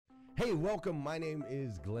Hey, welcome. My name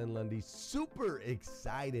is Glenn Lundy. Super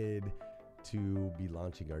excited to be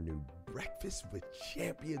launching our new Breakfast with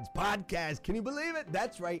Champions podcast. Can you believe it?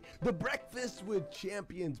 That's right. The Breakfast with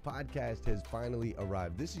Champions podcast has finally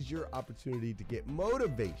arrived. This is your opportunity to get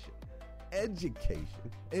motivation, education,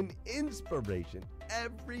 and inspiration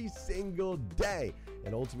every single day.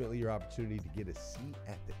 And ultimately, your opportunity to get a seat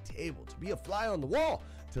at the table, to be a fly on the wall,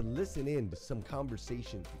 to listen in to some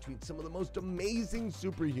conversations between some of the most amazing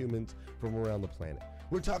superhumans from around the planet.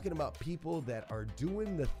 We're talking about people that are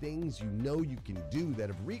doing the things you know you can do, that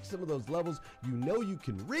have reached some of those levels you know you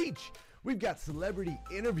can reach. We've got celebrity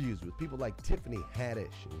interviews with people like Tiffany Haddish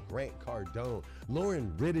and Grant Cardone,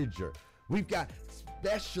 Lauren Rittiger. We've got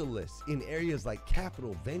specialists in areas like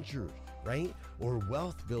capital ventures, right? Or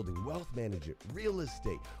wealth building, wealth management, real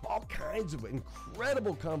estate, all kinds of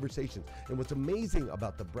incredible conversations. And what's amazing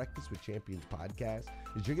about the Breakfast with Champions podcast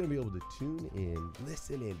is you're going to be able to tune in,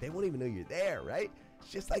 listen in. They won't even know you're there, right? It's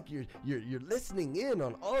just like you're listening in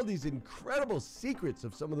on all these incredible secrets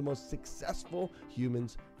of some of the most successful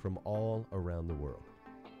humans from all around the world.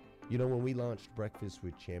 You know, when we launched Breakfast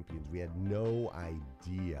with Champions, we had no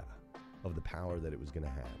idea of the power that it was going to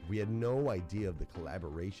have. We had no idea of the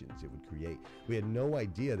collaborations it would create. We had no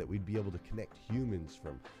idea that we'd be able to connect humans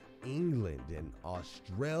from England and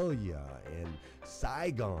Australia and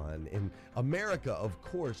Saigon and America, of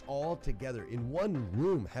course, all together in one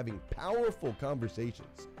room, having powerful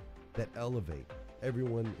conversations that elevate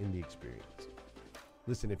everyone in the experience.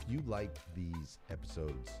 Listen, if you like these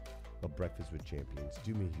episodes of Breakfast with Champions,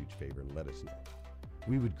 do me a huge favor and let us know.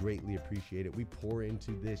 We would greatly appreciate it. We pour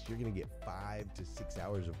into this. You're going to get 5 to 6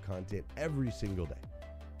 hours of content every single day,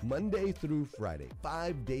 Monday through Friday,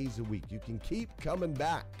 5 days a week. You can keep coming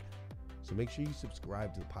back. So make sure you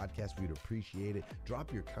subscribe to the podcast. We'd appreciate it.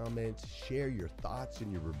 Drop your comments, share your thoughts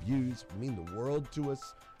and your reviews. It would mean the world to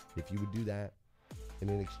us if you would do that. And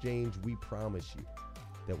in exchange, we promise you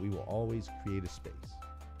that we will always create a space,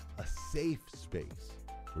 a safe space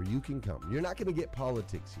where you can come. You're not going to get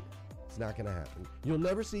politics here. It's not going to happen. You'll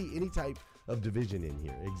never see any type of division in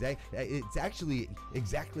here. It's actually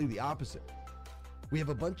exactly the opposite. We have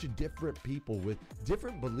a bunch of different people with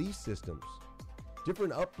different belief systems,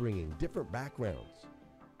 different upbringing, different backgrounds.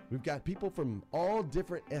 We've got people from all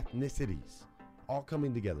different ethnicities all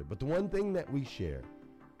coming together. But the one thing that we share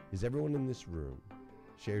is everyone in this room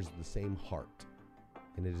shares the same heart.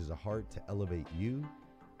 And it is a heart to elevate you,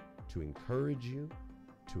 to encourage you,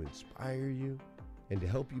 to inspire you, and to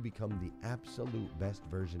help you become the absolute best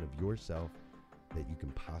version of yourself that you can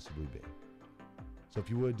possibly be. So if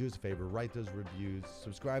you would, do us a favor, write those reviews,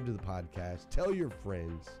 subscribe to the podcast, tell your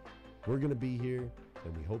friends. We're going to be here,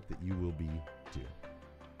 and we hope that you will be too.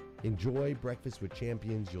 Enjoy Breakfast with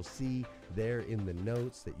Champions. You'll see there in the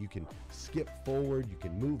notes that you can skip forward, you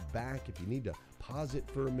can move back. If you need to pause it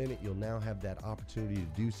for a minute, you'll now have that opportunity to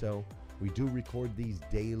do so. We do record these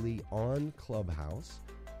daily on Clubhouse.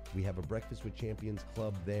 We have a Breakfast with Champions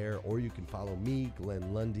club there, or you can follow me,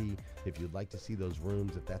 Glenn Lundy, if you'd like to see those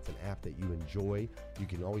rooms. If that's an app that you enjoy, you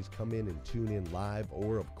can always come in and tune in live,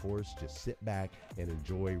 or of course, just sit back and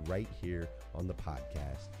enjoy right here on the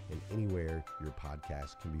podcast and anywhere your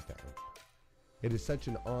podcast can be found. It is such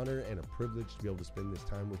an honor and a privilege to be able to spend this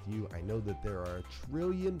time with you. I know that there are a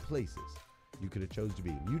trillion places you could have chose to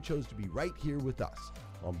be. You chose to be right here with us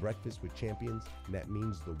on Breakfast with Champions, and that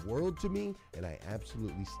means the world to me, and I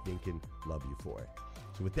absolutely stinking love you for it.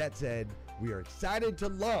 So with that said, we are excited to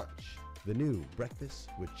launch the new Breakfast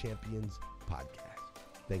with Champions podcast.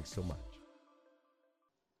 Thanks so much.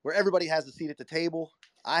 Where everybody has a seat at the table,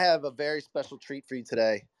 I have a very special treat for you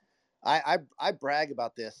today. I brag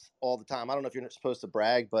about this all the time. I don't know if you're not supposed to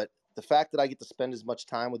brag, but the fact that I get to spend as much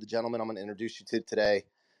time with the gentleman I'm going to introduce you to today,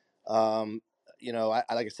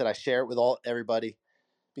 like I said, I share it with everybody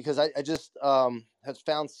because I just have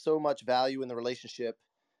found so much value in the relationship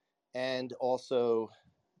and also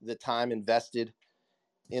the time invested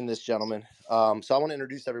in this gentleman. So I want to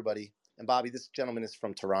introduce everybody. And Bobby, this gentleman is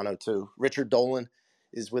from Toronto too. Richard Dolan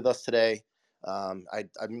is with us today. I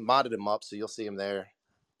modded him up, so you'll see him there.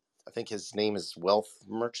 I think his name is Wealth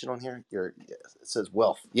Merchant on here. It says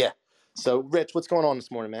Wealth. Yeah. So, Rich, what's going on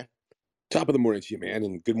this morning, man? Top of the morning to you, man.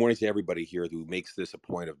 And good morning to everybody here who makes this a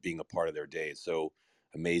point of being a part of their day. It's so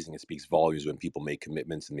amazing. It speaks volumes when people make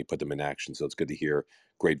commitments and they put them in action. So it's good to hear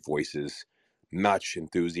great voices, much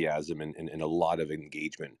enthusiasm, and a lot of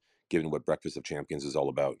engagement, given what Breakfast of Champions is all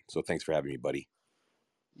about. So thanks for having me, buddy.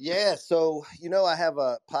 Yeah, so I have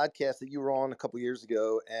a podcast that you were on a couple years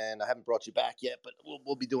ago, and I haven't brought you back yet, but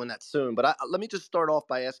we'll be doing that soon. But let me just start off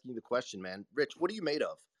by asking you the question, man. Rich, what are you made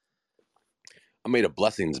of? I'm made of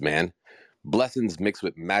blessings, man. blessings mixed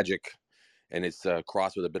with magic, and it's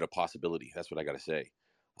crossed with a bit of possibility. That's what I got to say.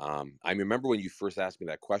 I remember when you first asked me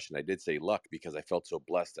that question, I did say luck because I felt so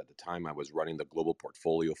blessed at the time. I was running the global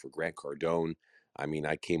portfolio for Grant Cardone. I mean,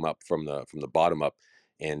 I came up from the bottom up,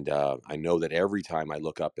 and I know that every time I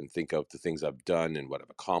look up and think of the things I've done and what I've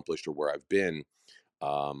accomplished or where I've been,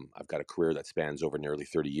 I've got a career that spans over nearly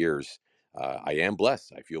 30 years. I am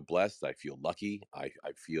blessed. I feel blessed. I feel lucky. I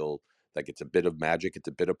feel like it's a bit of magic. It's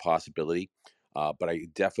a bit of possibility. But I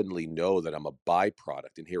definitely know that I'm a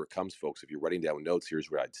byproduct. And here it comes, folks. If you're writing down notes, here's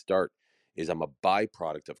where I'd start is I'm a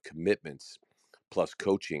byproduct of commitments plus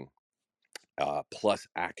coaching plus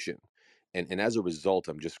action. And as a result,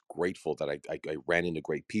 I'm just grateful that I ran into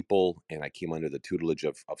great people and I came under the tutelage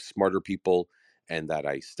of smarter people and that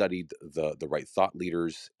I studied the right thought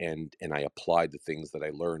leaders and I applied the things that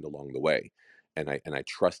I learned along the way. And I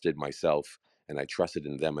trusted myself and I trusted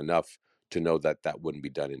in them enough to know that that wouldn't be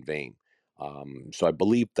done in vain. So I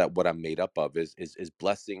believe that what I'm made up of is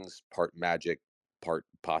blessings, part magic, part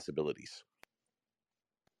possibilities.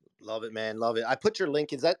 Love it, man. Love it. I put your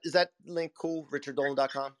link. Is that link cool?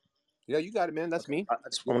 RichardDolan.com. Yeah, you got it, man. That's Okay. me. I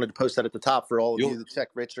just wanted to post that at the top for all of you You'll to check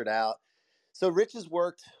Richard out. So Rich has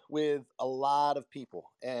worked with a lot of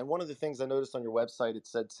people. And one of the things I noticed on your website, it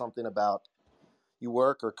said something about you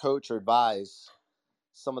work or coach or advise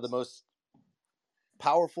some of the most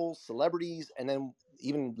powerful celebrities and then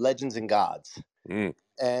even legends and gods. Mm,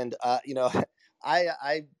 And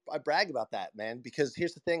I brag about that, man, because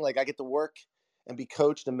here's the thing, like I get to work and be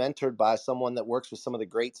coached and mentored by someone that works with some of the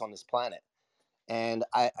greats on this planet. And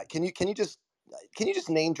can you just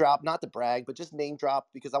name drop, not to brag, but just name drop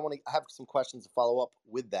because I have some questions to follow up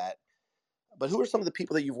with that. But who are some of the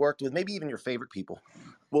people that you've worked with, maybe even your favorite people?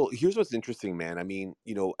 Well, here's what's interesting, man. I mean,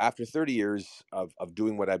 after 30 years of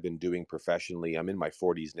doing what I've been doing professionally, I'm in my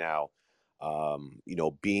 40s now.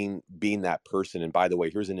 Being that person. And by the way,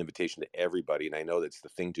 here's an invitation to everybody. And I know that's the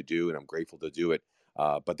thing to do, and I'm grateful to do it.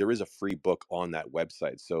 But there is a free book on that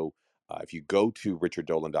website. So if you go to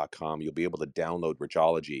richarddolan.com, you'll be able to download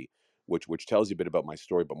Richology, which tells you a bit about my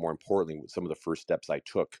story, but more importantly, some of the first steps I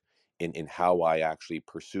took in how I actually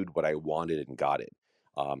pursued what I wanted and got it.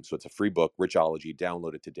 So it's a free book, Richology.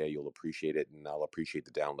 Download it today. You'll appreciate it, and I'll appreciate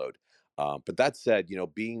the download. But that said,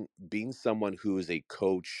 being someone who is a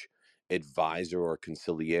coach, advisor, or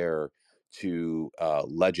conciliere to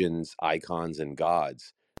legends, icons, and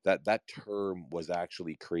gods, that term was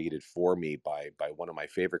actually created for me by one of my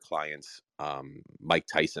favorite clients, Mike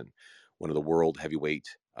Tyson, one of the world heavyweight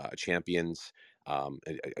champions.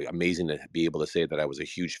 Amazing to be able to say that I was a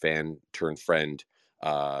huge fan turned friend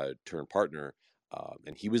turned partner.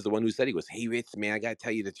 And he was the one who said, he goes, "Hey, Rich, man, I got to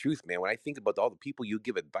tell you the truth, man. When I think about all the people you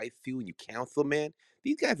give advice to and you counsel, man,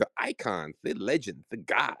 these guys are icons. They're legends. They're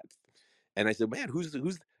gods." And I said, "Man, who's?" And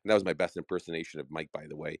that was my best impersonation of Mike, by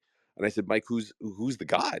the way. And I said, "Mike, who's the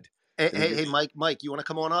god?" Hey, And hey, he hey, Mike, you want to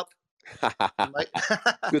come on up? Mike.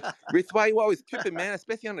 goes, "Rich, why you always tripping, man?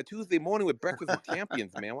 Especially on a Tuesday morning with Breakfast with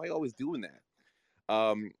Champions, man. Why you always doing that?"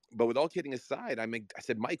 But with all kidding aside, I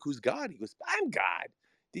said, "Mike, who's God?" He goes, "I'm God.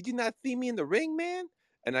 Did you not see me in the ring, man?"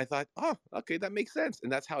 And I thought, oh, okay, that makes sense.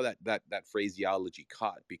 And that's how that phraseology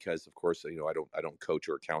caught, because of course, I don't coach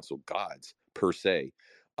or counsel gods per se.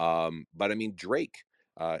 But I mean, Drake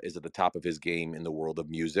is at the top of his game in the world of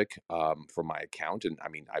music, from my account. And I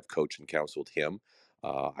mean, I've coached and counseled him.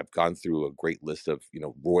 I've gone through a great list of,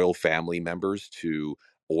 royal family members to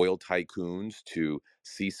oil tycoons to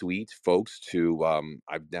C-suite folks to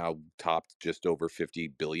I've now topped just over 50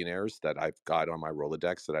 billionaires that I've got on my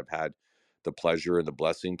Rolodex that I've had the pleasure and the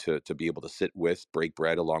blessing to be able to sit with, break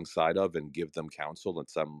bread alongside of, and give them counsel in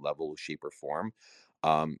some level, shape, or form.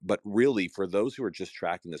 But really, for those who are just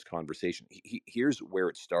tracking this conversation, here's where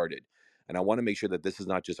it started. And I want to make sure that this is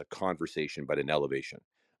not just a conversation, but an elevation.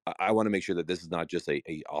 I want to make sure that this is not just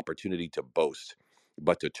a opportunity to boast,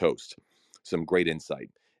 but to toast. Some great insight.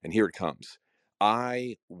 And here it comes.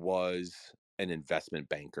 I was an investment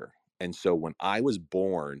banker. And so when I was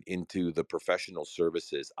born into the professional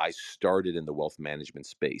services, I started in the wealth management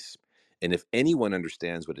space. And if anyone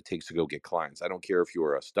understands what it takes to go get clients, I don't care if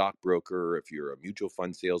you're a stockbroker, if you're a mutual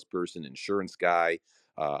fund salesperson, insurance guy,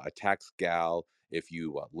 a tax gal, if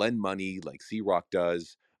you lend money like C Rock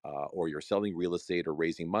does, or you're selling real estate or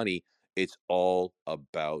raising money, it's all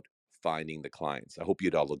about finding the clients. I hope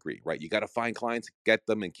you'd all agree, right? You got to find clients, get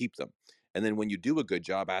them, and keep them. And then when you do a good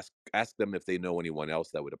job, ask them if they know anyone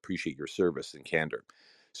else that would appreciate your service and candor.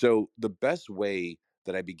 So the best way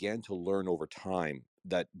that I began to learn over time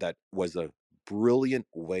that was a brilliant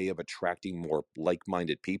way of attracting more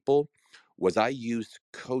like-minded people was I used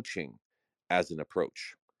coaching as an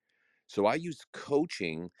approach. So I used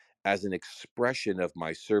coaching as an expression of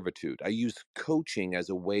my servitude. I used coaching as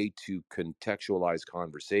a way to contextualize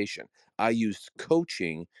conversation. I used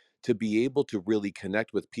coaching to be able to really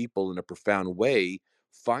connect with people in a profound way,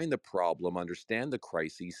 find the problem, understand the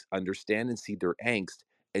crises, understand and see their angst,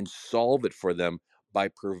 and solve it for them by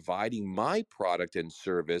providing my product and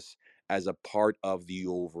service as a part of the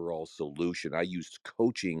overall solution. I used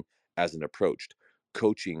coaching as an approach,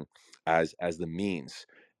 coaching as the means.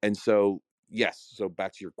 And so yes. So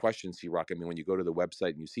back to your question, C Rock. I mean, when you go to the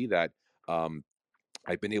website and you see that, um,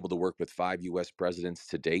 I've been able to work with 5 U.S. presidents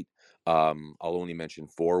to date. I'll only mention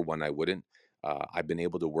four, one I wouldn't. I've been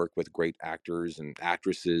able to work with great actors and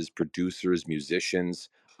actresses, producers, musicians,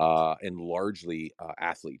 and largely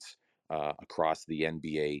athletes across the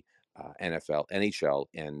NBA, NFL, NHL,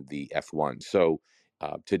 and the F1. So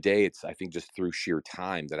today, it's, I think, just through sheer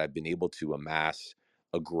time that I've been able to amass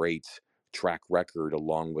a great track record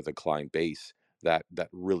along with a client base that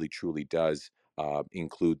really truly does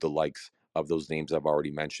include the likes of those names I've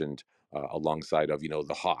already mentioned, alongside of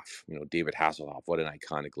the Hoff, David Hasselhoff, what an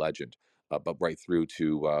iconic legend. But right through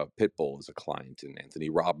to Pitbull as a client, and Anthony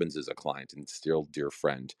Robbins as a client, and still dear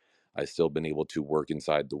friend. I've still been able to work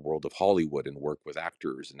inside the world of Hollywood and work with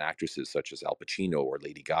actors and actresses such as Al Pacino or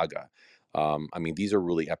Lady Gaga. I mean, these are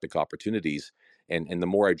really epic opportunities, and the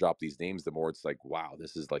more I drop these names, the more it's like, wow,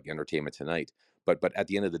 this is like Entertainment Tonight. But at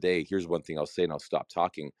the end of the day, here's one thing I'll say, and I'll stop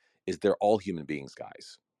talking: is they're all human beings,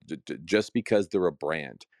 guys. Just because they're a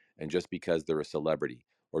brand, and just because they're a celebrity,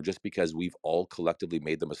 or just because we've all collectively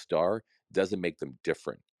made them a star, doesn't make them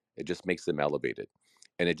different. It just makes them elevated.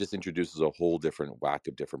 And it just introduces a whole different whack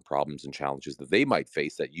of different problems and challenges that they might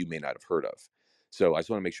face that you may not have heard of. So I just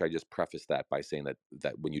want to make sure I just preface that by saying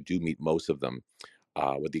that when you do meet most of them,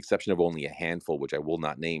 with the exception of only a handful, which I will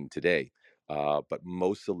not name today, but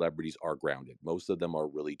most celebrities are grounded. Most of them are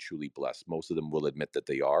really truly blessed. Most of them will admit that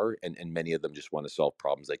they are, and many of them just want to solve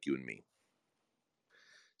problems like you and me.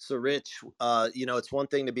 So, Rich, it's one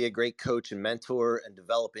thing to be a great coach and mentor and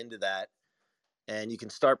develop into that. And you can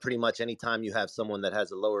start pretty much anytime you have someone that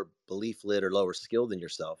has a lower belief lid or lower skill than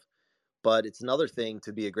yourself. But it's another thing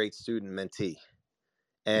to be a great student mentee. Mm.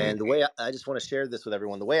 And the way I just want to share this with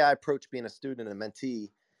everyone, the way I approach being a student and a mentee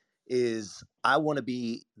is I want to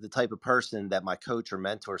be the type of person that my coach or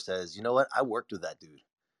mentor says, you know what, I worked with that dude.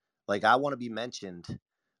 Like, I want to be mentioned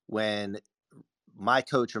when my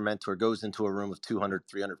coach or mentor goes into a room of 200,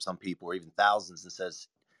 300 some people, or even thousands, and says,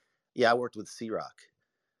 yeah, I worked with C Rock.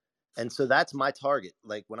 And so that's my target.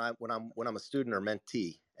 Like, when I'm a student or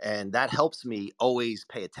mentee, and that helps me always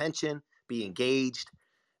pay attention, be engaged,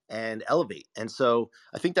 and elevate. And so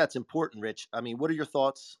I think that's important, Rich. I mean, what are your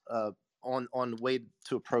thoughts on the way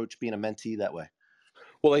to approach being a mentee that way?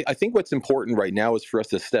 Well, I think what's important right now is for us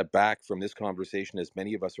to step back from this conversation, as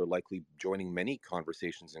many of us are likely joining many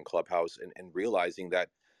conversations in Clubhouse, and realizing that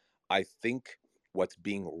I think what's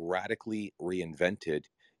being radically reinvented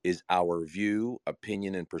is our view,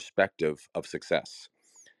 opinion, and perspective of success.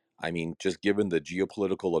 I mean, just given the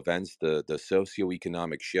geopolitical events, the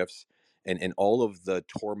socioeconomic shifts, and all of the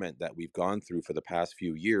torment that we've gone through for the past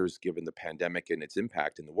few years, given the pandemic and its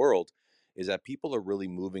impact in the world, is that people are really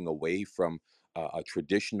moving away from a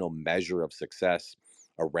traditional measure of success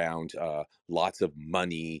around lots of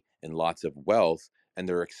money and lots of wealth, and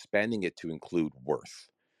they're expanding it to include worth.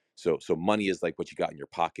 So money is like what you got in your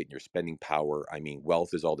pocket and your spending power. I mean, wealth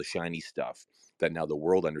is all the shiny stuff that now the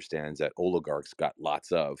world understands that oligarchs got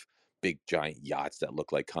lots of: big giant yachts that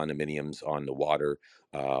look like condominiums on the water,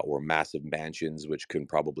 or massive mansions which can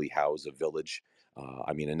probably house a village.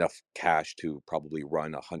 I mean, enough cash to probably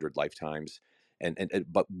run 100 lifetimes.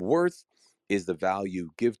 But worth is the value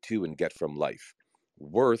give to and get from life.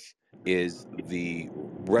 Worth is the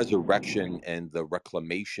resurrection and the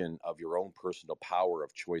reclamation of your own personal power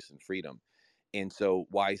of choice and freedom. And so,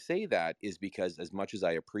 why I say that is because, as much as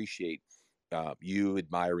I appreciate you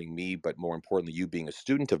admiring me, but more importantly, you being a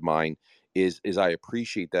student of mine, is I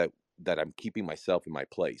appreciate that I'm keeping myself in my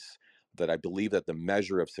place. That I believe that the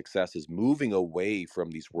measure of success is moving away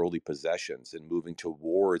from these worldly possessions and moving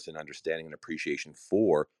towards an understanding and appreciation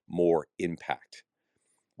for more impact,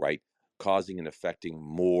 right? Causing and affecting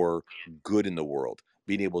more good in the world,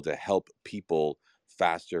 being able to help people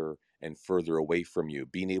faster and further away from you,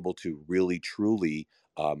 being able to really truly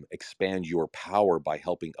expand your power by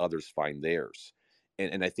helping others find theirs.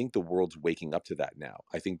 And I think the world's waking up to that now.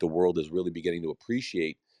 I think the world is really beginning to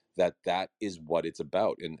appreciate that that is what it's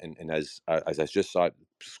about. And as I just saw it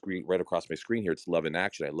screen right across my screen here, it's Love in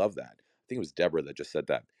Action. I love that. I think it was Deborah that just said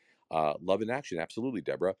that. Love in Action, absolutely,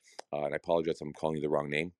 Deborah. And I apologize, I'm calling you the wrong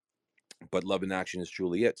name, but Love in Action is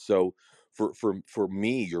truly it. So For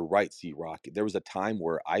me, you're right, C Rock. There was a time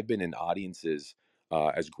where I've been in audiences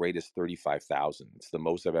as great as 35,000. It's the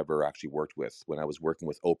most I've ever actually worked with. When I was working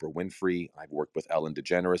with Oprah Winfrey, I've worked with Ellen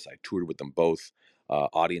DeGeneres. I toured with them both.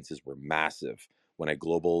 Audiences were massive. When I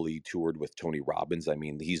globally toured with Tony Robbins, I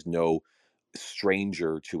mean, he's no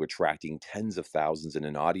stranger to attracting tens of thousands in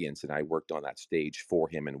an audience, and I worked on that stage for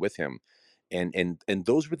him and with him. And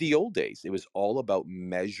those were the old days. It was all about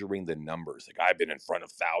measuring the numbers. Like, I've been in front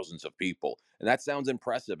of thousands of people, and that sounds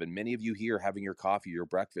impressive. And many of you here having your coffee, your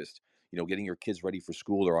breakfast, getting your kids ready for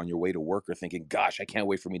school or on your way to work are thinking, gosh, I can't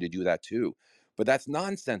wait for me to do that too. But that's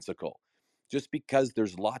nonsensical. Just because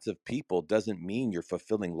there's lots of people doesn't mean you're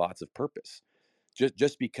fulfilling lots of purpose.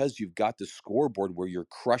 Just because you've got the scoreboard where you're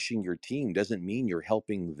crushing your team doesn't mean you're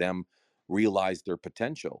helping them realize their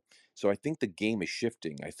potential. So I think the game is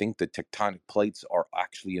shifting. I think the tectonic plates are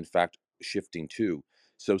actually, in fact, shifting too.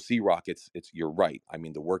 So C-Rock, it's you're right. I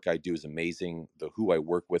mean, the work I do is amazing. The who I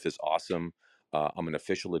work with is awesome. I'm an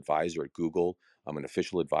official advisor at Google. I'm an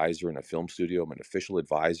official advisor in a film studio. I'm an official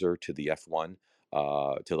advisor to the F1,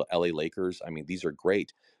 to the LA Lakers. I mean, these are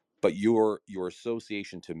great. But your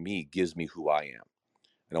association to me gives me who I am.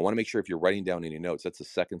 And I want to make sure if you're writing down any notes, that's the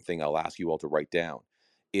second thing I'll ask you all to write down,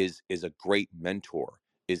 is a great mentor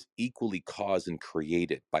is equally caused and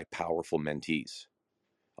created by powerful mentees.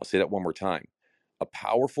 I'll say that one more time. A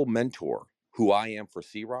powerful mentor, who I am for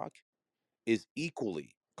C-Rock, is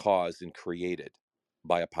equally caused and created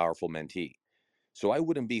by a powerful mentee. So I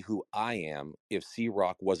wouldn't be who I am if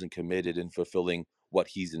C-Rock wasn't committed in fulfilling what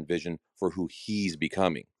he's envisioned for who he's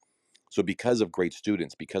becoming. So because of great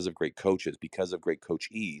students, because of great coaches, because of great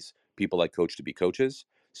coachees, people I coach to be coaches,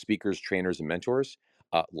 speakers, trainers, and mentors,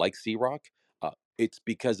 like C-Rock, it's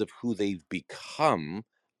because of who they've become,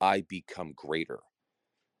 I become greater.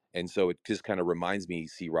 And so it just kind of reminds me,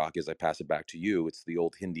 C-Rock, as I pass it back to you, it's the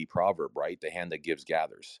old Hindi proverb, right? The hand that gives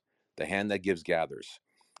gathers. The hand that gives gathers.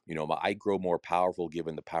 I grow more powerful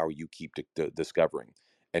given the power you keep discovering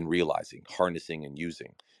and realizing, harnessing and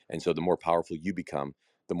using. And so the more powerful you become,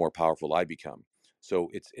 the more powerful I become. So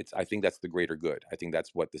it's I think that's the greater good. I think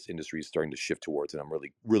that's what this industry is starting to shift towards, and I'm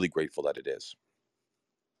really, really grateful that it is.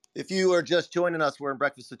 If you are just joining us, we're in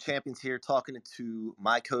Breakfast with Champions here, talking to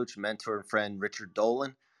my coach, mentor, and friend, Richard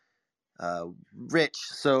Dolan. Rich,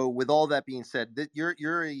 so with all that being said,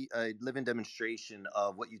 you're a living demonstration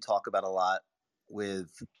of what you talk about a lot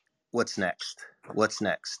with what's next.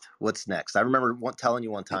 I remember telling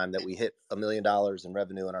you one time that we hit $1 million in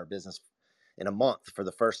revenue in our business in a month for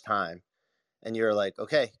the first time. And you're like,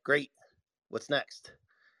 okay, great. What's next?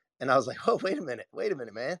 And I was like, oh, wait a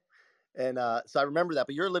minute, man. And so I remember that,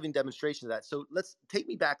 but you're a living demonstration of that. So let's take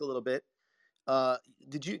me back a little bit.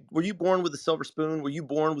 Were you born with a silver spoon? Were you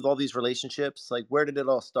born with all these relationships? Like, where did it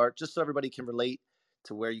all start? Just so everybody can relate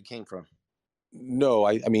to where you came from. No,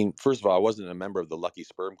 I mean, first of all, I wasn't a member of the Lucky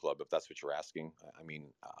Sperm Club, if that's what you're asking. I mean,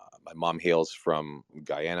 my mom hails from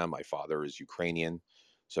Guyana. My father is Ukrainian.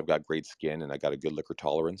 So I've got great skin and I got a good liquor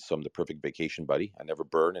tolerance. So I'm the perfect vacation buddy. I never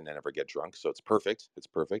burn and I never get drunk. So it's perfect. It's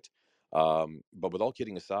perfect. But with all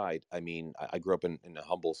kidding aside, I mean, I grew up in a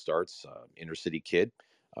humble starts, inner city kid.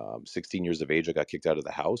 16 years of age, I got kicked out of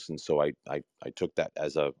the house. And so I took that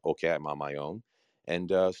as okay, I'm on my own, and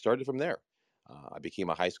started from there. I became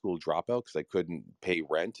a high school dropout because I couldn't pay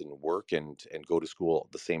rent and work and go to school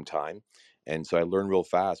at the same time. And so I learned real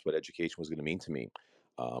fast what education was going to mean to me.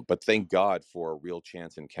 But thank God for a real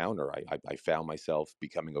chance encounter. I found myself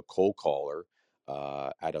becoming a cold caller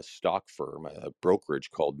at a stock firm, a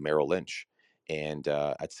brokerage called Merrill Lynch. And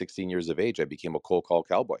at 16 years of age, I became a cold call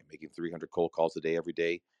cowboy, making 300 cold calls a day, every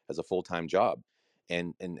day as a full-time job.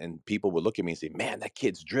 And people would look at me and say, man, that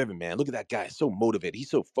kid's driven, man. Look at that guy. So motivated.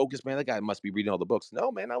 He's so focused, man. That guy must be reading all the books.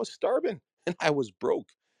 No, man, I was starving and I was broke.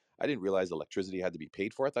 I didn't realize electricity had to be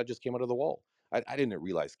paid for. I thought it just came out of the wall. I didn't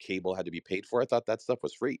realize cable had to be paid for. I thought that stuff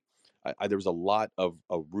was free. There was a lot of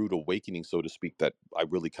a rude awakening, so to speak, that I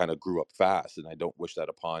really kind of grew up fast. And I don't wish that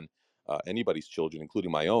upon anybody's children,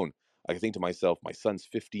 including my own. I think to myself, my son's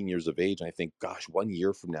 15 years of age. And I think, gosh, 1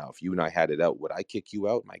 year from now, if you and I had it out, would I kick you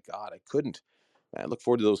out? My God, I couldn't. I look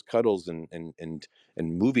forward to those cuddles and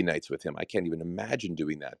movie nights with him. I can't even imagine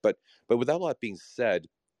doing that. But with all that being said,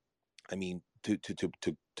 I mean, to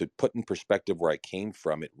put in perspective where I came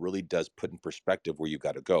from, it really does put in perspective where you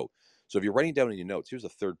got to go. So if you're writing down in your notes, here's a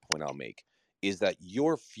third point I'll make, is that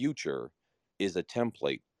your future is a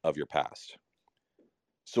template of your past.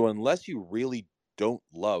 So unless you really don't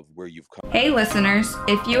love where you've come. Hey listeners,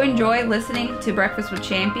 if you enjoy listening to Breakfast with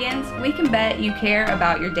Champions, we can bet you care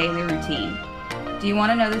about your daily routine. Do you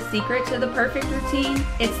want to know the secret to the perfect routine?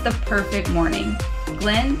 It's the perfect morning.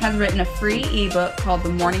 Glenn has written a free ebook called The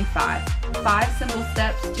Morning 5. 5 simple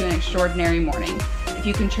steps to an extraordinary morning. If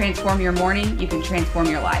you can transform your morning, you can transform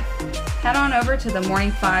your life. Head on over to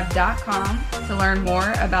themorning5.com to learn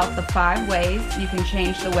more about the 5 ways you can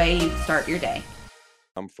change the way you start your day.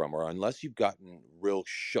 Come from, or unless you've gotten real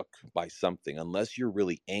shook by something, unless you're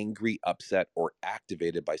really angry, upset, or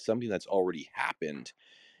activated by something that's already happened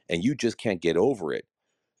and you just can't get over it,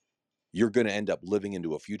 you're going to end up living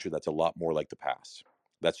into a future that's a lot more like the past.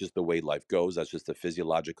 That's just the way life goes. That's just the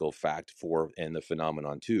physiological fact for, and the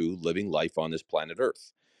phenomenon too, living life on this planet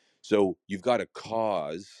Earth. So you've got to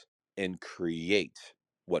cause and create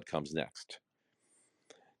what comes next.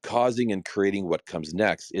 Causing and creating what comes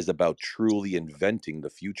next is about truly inventing the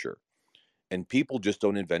future. And people just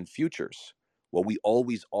don't invent futures. What we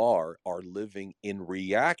always are living in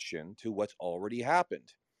reaction to what's already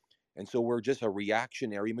happened. And so we're just a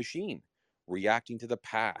reactionary machine, reacting to the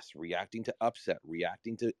past, reacting to upset,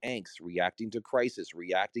 reacting to angst, reacting to crisis,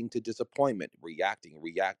 reacting to disappointment, reacting.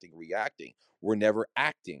 We're never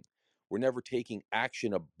acting. We're never taking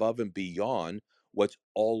action above and beyond what's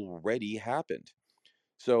already happened.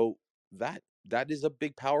 So that is a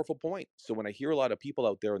big powerful point. So when I hear a lot of people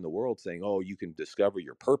out there in the world saying, "Oh, you can discover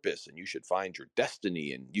your purpose and you should find your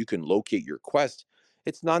destiny and you can locate your quest,"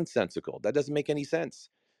 it's nonsensical. That doesn't make any sense.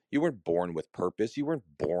 You weren't born with purpose. You weren't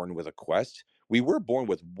born with a quest. We were born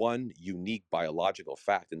with one unique biological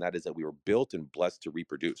fact, and that is that we were built and blessed to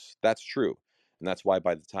reproduce. That's true. And that's why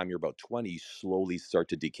by the time you're about 20, you slowly start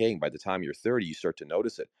to decaying. By the time you're 30, you start to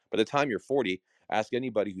notice it. By the time you're 40, ask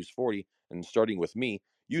anybody who's 40, and starting with me,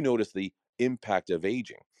 you notice the impact of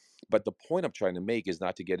aging. But the point I'm trying to make is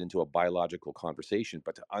not to get into a biological conversation,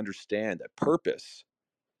 but to understand that purpose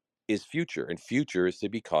is future, and future is to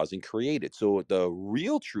be caused and created. So the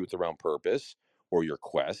real truth around purpose or your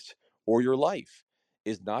quest or your life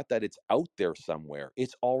is not that it's out there somewhere,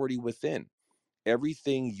 it's already within.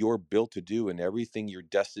 Everything you're built to do and everything you're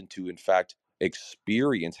destined to, in fact,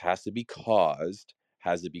 experience has to be caused,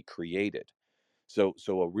 has to be created. So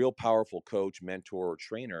a real powerful coach, mentor, or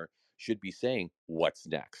trainer should be saying, "What's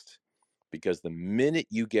next?" Because the minute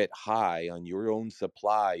you get high on your own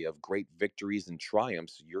supply of great victories and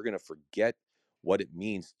triumphs, you're going to forget what it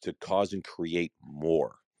means to cause and create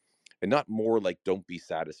more. And not more like don't be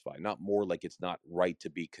satisfied, not more like it's not right to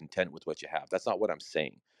be content with what you have. That's not what I'm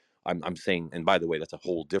saying. I'm saying, and by the way, that's a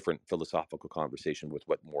whole different philosophical conversation with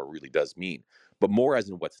what more really does mean, but more as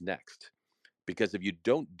in what's next. Because if you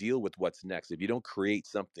don't deal with what's next, if you don't create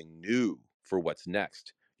something new for what's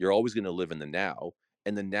next, you're always going to live in the now,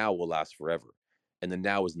 and the now will last forever. And the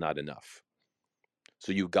now is not enough.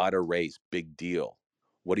 So you got to raise big deal.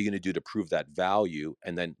 What are you going to do to prove that value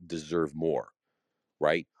and then deserve more?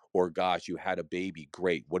 Right? Or gosh, you had a baby,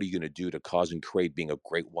 great. What are you going to do to cause and create being a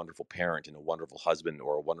great, wonderful parent and a wonderful husband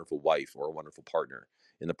or a wonderful wife or a wonderful partner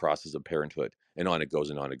in the process of parenthood? And on it goes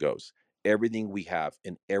and on it goes. Everything we have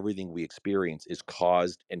and everything we experience is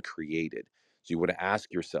caused and created. So you want to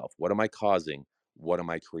ask yourself, what am I causing? What am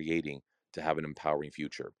I creating to have an empowering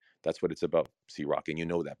future? That's what it's about, C-Rock. And you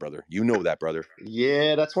know that, brother. You know that, brother.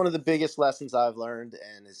 Yeah, that's one of the biggest lessons I've learned,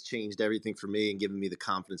 and has changed everything for me and given me the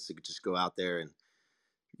confidence to just go out there. And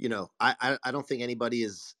I don't think anybody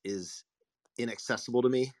is inaccessible to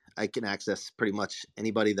me. I can access pretty much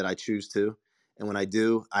anybody that I choose to, and when I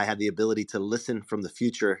do, I have the ability to listen from the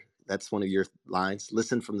future. That's one of your lines.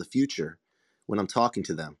 Listen from the future when I'm talking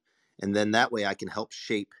to them, and then that way I can help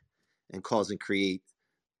shape and cause and create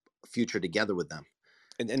a future together with them.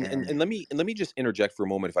 And let me just interject for a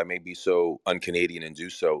moment, if I may be so un-Canadian and do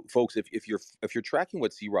so, folks. If you're tracking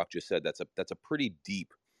what C-Rock just said, that's a pretty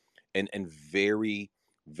deep and very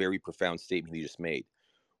very profound statement he just made.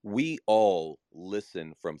 We all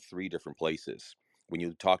listen from 3 different places. When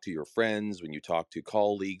you talk to your friends, when you talk to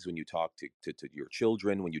colleagues, when you talk to your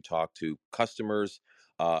children, when you talk to customers,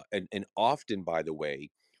 and often, by the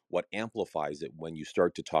way, what amplifies it when you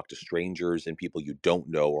start to talk to strangers and people you don't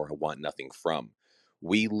know or want nothing from.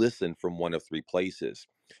 We listen from one of 3 places: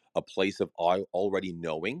 a place of already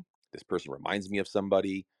knowing, this person reminds me of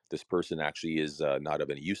somebody, this person actually is not of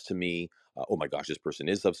any use to me, oh my gosh, this person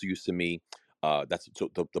is of use to me. That's so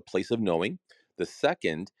the place of knowing. The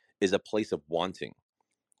second is a place of wanting,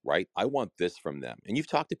 right? I want this from them. And you've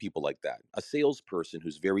talked to people like that. A salesperson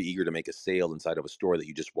who's very eager to make a sale inside of a store that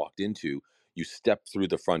you just walked into. You step through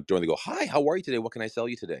the front door and they go, "Hi, how are you today? What can I sell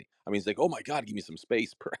you today?" I mean, it's like, "Oh my God, give me some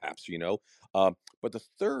space," perhaps. But the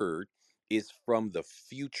third is from the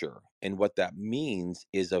future. And what that means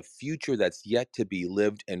is a future that's yet to be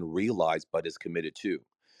lived and realized, but is committed to.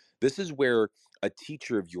 This is where a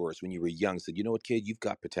teacher of yours, when you were young, said, "You know what, kid, you've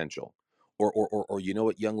got potential." Or you know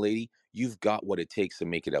what, young lady, you've got what it takes to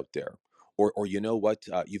make it out there. or you know what,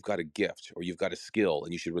 you've got a gift or you've got a skill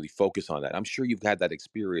and you should really focus on that. I'm sure you've had that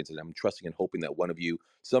experience, and I'm trusting and hoping that one of you,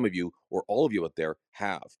 some of you, or all of you out there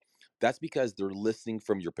have. That's because they're listening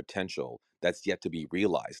from your potential that's yet to be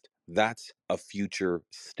realized. That's a future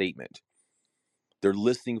statement. They're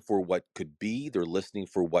listening for what could be, they're listening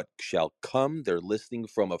for what shall come, they're listening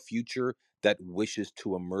from a future that wishes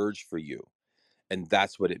to emerge for you. And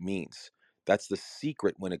that's what it means. That's the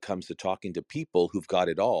secret when it comes to talking to people who've got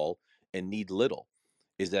it all and need little,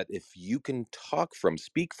 is that if you can talk from,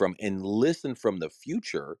 speak from, and listen from the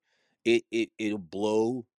future, it'll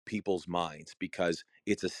blow people's minds because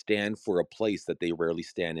it's a stand for a place that they rarely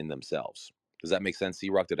stand in themselves. Does that make sense,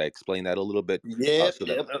 C-Rock? Did I explain that a little bit? Yeah, So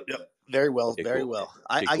that yep. Very well, Okay, very cool. well.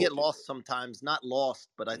 Okay, I cool. get lost sometimes, not lost,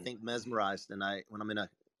 but I Mhm. think mesmerized. And when I'm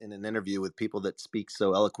in an interview with people that speak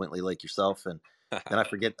so eloquently like yourself, and then I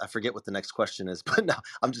forget what the next question is. But no,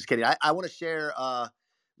 I'm just kidding. I want to share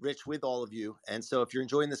Rich with all of you. And so if you're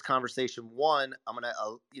enjoying this conversation, one, I'm gonna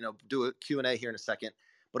do a Q&A here in a second,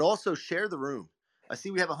 but also share the room. I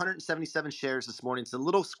see we have 177 shares this morning. It's a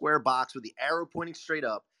little square box with the arrow pointing straight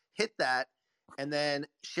up. Hit that, and then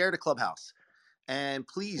share to Clubhouse. And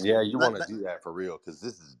please Yeah, you want to do that for real because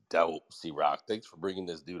this is dope, C Rock. Thanks for bringing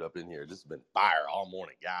this dude up in here. This has been fire all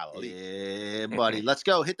morning. Golly. yeah, buddy. Let's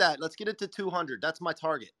go. Hit that. Let's get it to 200. That's my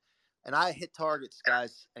target. And I hit targets,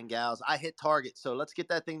 guys and gals. I hit targets. So let's get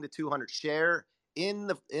that thing to 200. Share in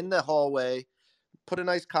the hallway. Put a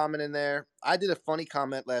nice comment in there. I did a funny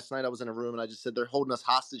comment last night. I was in a room and I just said they're holding us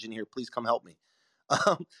hostage in here. Please come help me.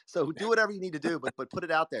 So do whatever you need to do, but put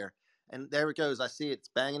it out there. And there it goes. I see it. It's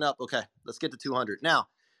banging up. Okay, let's get to 200 now.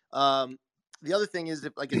 The other thing is,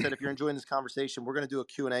 like I said, if you're enjoying this conversation, we're going to do a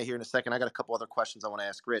Q&A here in a second. I got a couple other questions I want to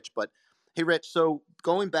ask Rich. But hey, Rich, so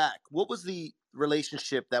going back, what was the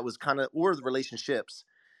relationship that was or the relationships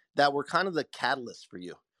that were kind of the catalyst for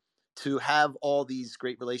you to have all these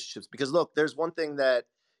great relationships? Because look, there's one thing that,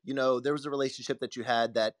 there was a relationship that you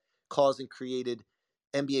had that caused and created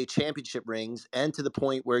NBA championship rings, and to the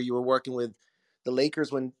point where you were working with the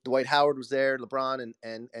Lakers when Dwight Howard was there, LeBron,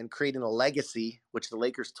 and creating a legacy, which the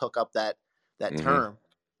Lakers took up that Mhm. term.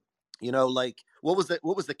 Like what was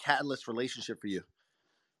the catalyst relationship for you?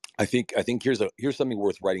 I think here's something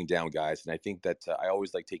worth writing down, guys. And I think that I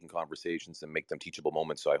always like taking conversations and make them teachable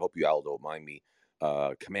moments. So I hope you all don't mind me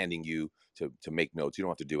commanding you to make notes. You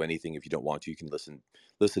don't have to do anything if you don't want to. You can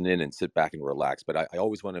listen in and sit back and relax. But I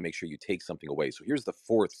always want to make sure you take something away. So here's the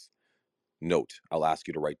fourth note I'll ask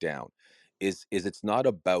you to write down: is it's not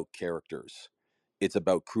about characters, it's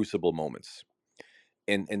about crucible moments.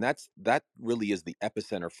 And that really is the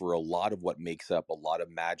epicenter for a lot of what makes up a lot of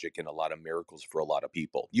magic and a lot of miracles for a lot of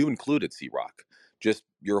people, you included, C Rock. Just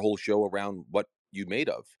your whole show around what you made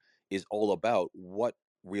of is all about what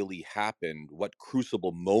really happened, what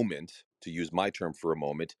crucible moment, to use my term for a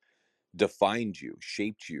moment, defined you,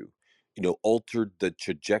 shaped you, altered the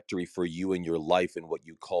trajectory for you in your life and what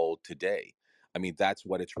you call today. I mean, that's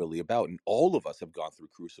what it's really about. And all of us have gone through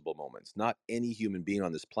crucible moments. Not any human being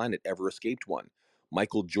on this planet ever escaped one.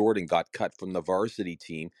 Michael Jordan got cut from the varsity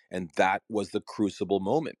team, and that was the crucible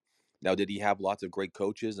moment. Now, did he have lots of great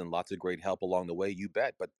coaches and lots of great help along the way? You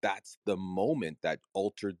bet. But that's the moment that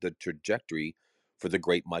altered the trajectory for the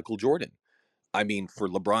great Michael Jordan. I mean, for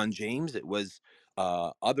LeBron James, it was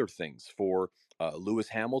other things. For Lewis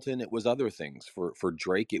Hamilton, it was other things. For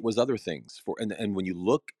Drake, it was other things. And when you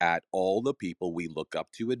look at all the people we look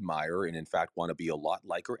up to, admire, and in fact want to be a lot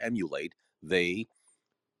like or emulate, they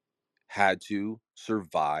had to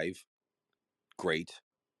survive great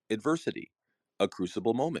adversity, a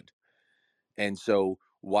crucible moment. And so,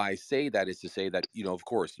 why I say that is to say that, of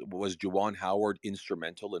course, was Juwan Howard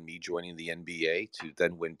instrumental in me joining the NBA to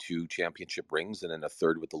then win 2 championship rings and then a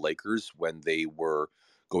third with the Lakers when they were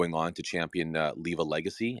going on to leave a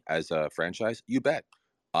legacy as a franchise? You bet.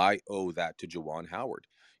 I owe that to Juwan Howard.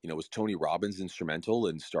 Was Tony Robbins instrumental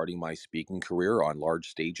in starting my speaking career on large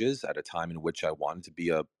stages at a time in which I wanted to be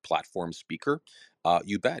a platform speaker?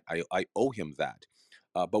 You bet. I owe him that.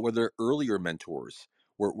 But were there earlier mentors?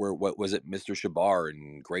 What was it, Mr. Shabar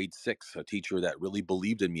in grade 6, a teacher that really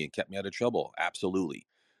believed in me and kept me out of trouble? Absolutely.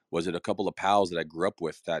 Was it a couple of pals that I grew up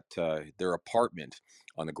with that their apartment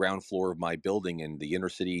on the ground floor of my building in the inner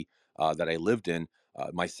city that I lived in,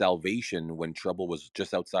 my salvation when trouble was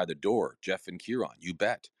just outside the door? Jeff and Kieran, you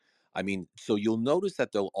bet. I mean, so you'll notice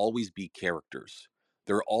that there'll always be characters.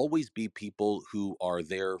 There'll always be people who are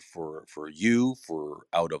there for you, for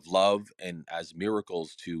out of love and as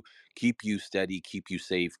miracles to keep you steady, keep you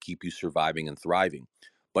safe, keep you surviving and thriving.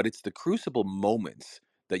 But it's the crucible moments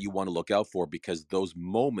that you want to look out for because those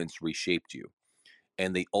moments reshaped you.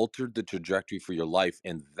 and they altered the trajectory for your life.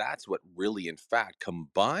 And that's what really, in fact,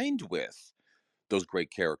 combined with those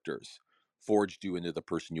great characters, forged you into the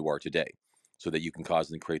person you are today, so that you can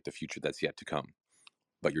cause and create the future that's yet to come,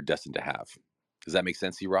 but you're destined to have. Does that make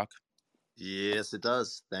sense, C-Rock? Yes, it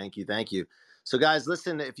does. Thank you. Thank you. So, guys,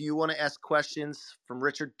 listen, if you want to ask questions from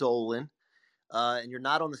Richard Dolan, and you're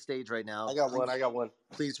not on the stage right now, I got one.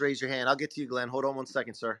 Please raise your hand. I'll get to you, Glenn. Hold on one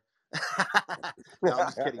second, sir. No, I'm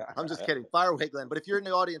just kidding. I'm just kidding. Fire away, Glenn. But if you're in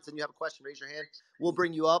the audience and you have a question, raise your hand. We'll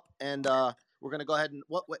bring you up, and we're going to go ahead and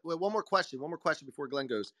one more question. One more question before Glenn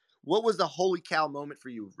goes. What was the holy cow moment for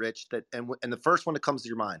you, Rich? And the first one that comes to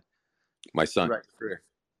your mind? My son. Right. Career.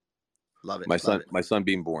 Love it. My son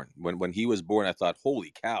being born. When he was born, I thought,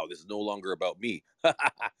 holy cow, this is no longer about me.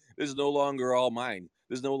 This is no longer all mine.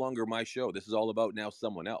 This is no longer my show. This is all about now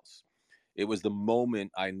someone else. It was the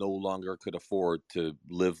moment I no longer could afford to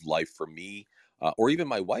live life for me, or even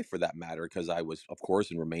my wife for that matter, because I was, of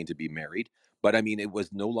course, and remain to be married. But I mean, it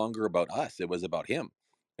was no longer about us. It was about him.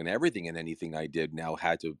 And everything and anything I did now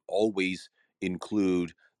had to always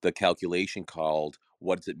include the calculation called,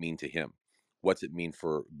 what does it mean to him? What's it mean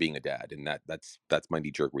for being a dad? And that's my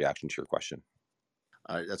knee-jerk reaction to your question.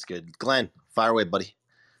 All right, that's good. Glenn, fire away, buddy.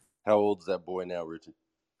 How old is that boy now, Richard?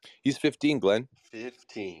 He's 15, Glenn.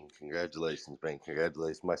 15. Congratulations, man.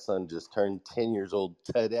 Congratulations. My son just turned 10 years old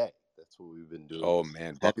today. That's what we've been doing. Oh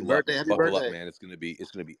man, Happy birthday, happy buckle birthday. up, man. It's gonna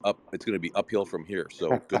be uphill from here.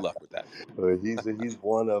 So good luck with that. He's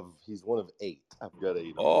one of 8. I've got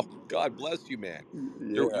 8. Oh, God bless you, man.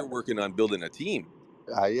 Yeah. You're working on building a team.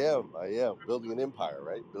 I am building an empire,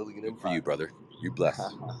 right? Building an Good empire for you, brother. You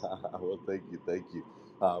blessed. Well, thank you.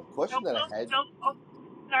 Question that I had.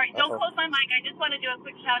 Don't close my mic. I just want to do a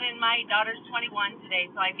quick shout in. My daughter's 21 today,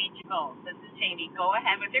 so I beat you both. This is Jamie. Go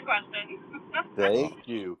ahead with your question. Thank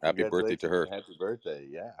you. Happy birthday to her. Happy birthday.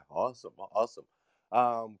 Yeah. Awesome.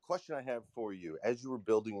 Question I have for you. As you were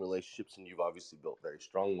building relationships, and you've obviously built very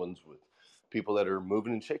strong ones with people that are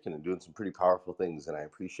moving and shaking and doing some pretty powerful things, and I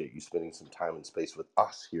appreciate you spending some time and space with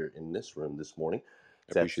us here in this room this morning.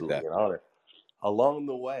 It's absolutely an honor. Along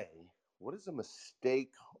the way, what is a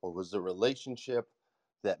mistake or was a relationship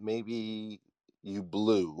that maybe you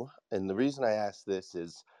blew? And the reason I ask this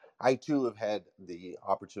is I too have had the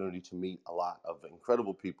opportunity to meet a lot of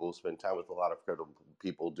incredible people, spend time with a lot of incredible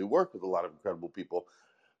people, do work with a lot of incredible people.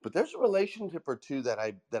 But there's a relationship or two that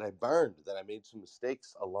I burned, that I made some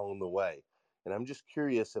mistakes along the way. And I'm just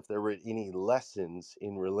curious if there were any lessons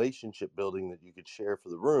in relationship building that you could share for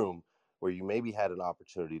the room where you maybe had an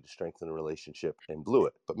opportunity to strengthen a relationship and blew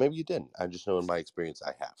it, but maybe you didn't. I just know in my experience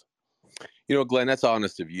I have. You know, Glenn, that's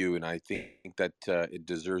honest of you, and I think that it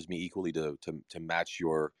deserves me equally to match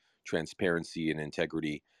your transparency and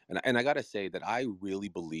integrity. And I got to say that I really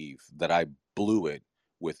believe that I blew it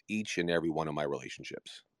with each and every one of my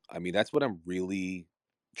relationships. I mean, that's what I'm really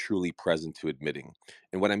truly present to admitting.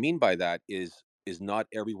 And what I mean by that is not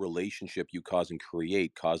every relationship you cause and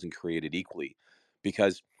create it equally,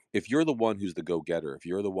 because if you're the one who's the go-getter, if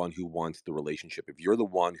you're the one who wants the relationship, if you're the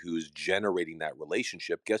one who's generating that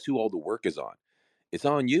relationship, guess who all the work is on? It's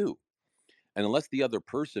on you. And unless the other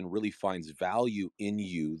person really finds value in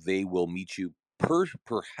you, they will meet you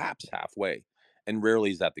perhaps halfway. And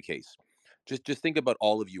rarely is that the case. Just think about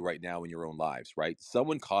all of you right now in your own lives, right?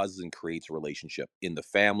 Someone causes and creates a relationship in the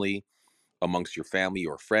family, amongst your family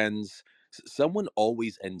or friends. Someone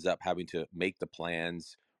always ends up having to make the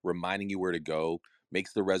plans, reminding you where to go,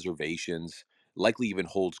 makes the reservations, likely even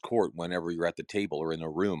holds court whenever you're at the table or in a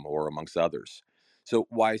room or amongst others. So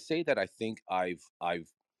why I say that I think I've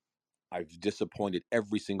disappointed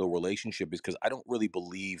every single relationship is because I don't really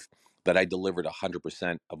believe that I delivered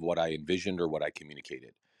 100% of what I envisioned or what I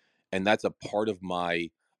communicated. And that's a part of my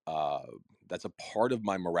uh,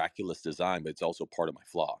 miraculous design, but it's also part of my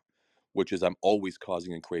flaw, which is I'm always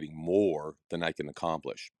causing and creating more than I can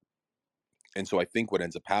accomplish. And so I think what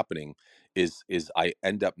ends up happening is I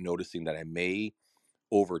end up noticing that I may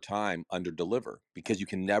over time under deliver, because you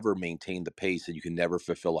can never maintain the pace and you can never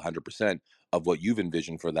fulfill 100% of what you've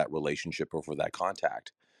envisioned for that relationship or for that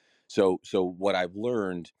contact. So what I've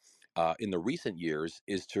learned in the recent years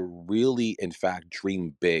is to really, in fact,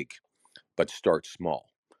 dream big, but start small.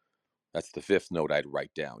 That's the fifth note I'd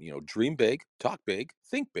write down. You know, dream big, talk big,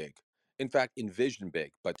 think big. In fact, envision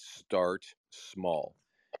big, but start small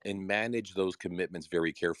and manage those commitments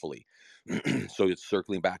very carefully. So it's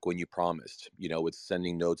circling back when you promised. You know, it's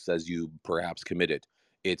sending notes as you perhaps committed.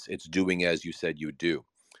 It's doing as you said you would do.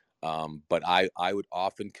 But I would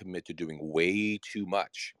often commit to doing way too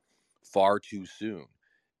much, far too soon.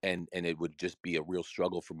 And it would just be a real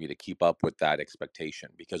struggle for me to keep up with that expectation,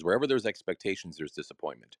 because wherever there's expectations, there's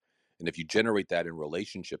disappointment. And if you generate that in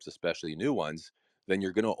relationships, especially new ones, then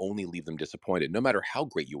you're going to only leave them disappointed, no matter how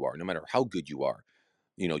great you are, no matter how good you are.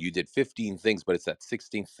 You did 15 things, but it's that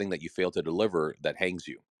 16th thing that you failed to deliver that hangs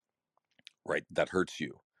you, right? That hurts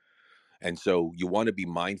you. And so you want to be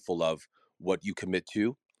mindful of what you commit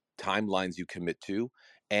to, timelines you commit to,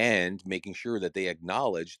 and making sure that they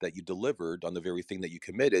acknowledge that you delivered on the very thing that you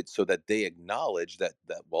committed, so that they acknowledge that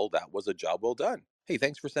well, that was a job well done. Hey,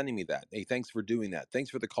 thanks for sending me that. Hey, thanks for doing that.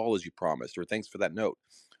 Thanks for the call as you promised, or thanks for that note.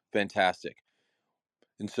 Fantastic.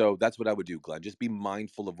 And so that's what I would do, Glenn. Just be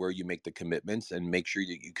mindful of where you make the commitments and make sure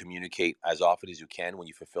that you communicate as often as you can when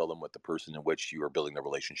you fulfill them with the person in which you are building the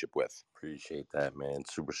relationship with. Appreciate that, man.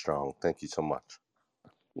 Super strong. Thank you so much.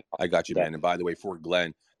 I got you, man. And by the way, for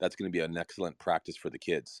Glenn, that's going to be an excellent practice for the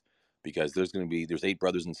kids, because there's 8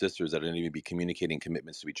 brothers and sisters that are going to be communicating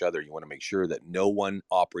commitments to each other. You want to make sure that no one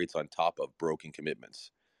operates on top of broken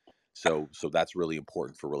commitments. So that's really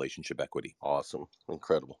important for relationship equity. Awesome.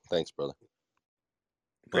 Incredible. Thanks, brother.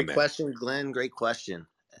 Great question, Glenn. Great question.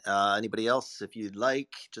 Anybody else, if you'd like,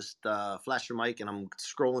 just flash your mic, and I'm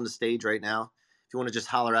scrolling the stage right now. If you want to just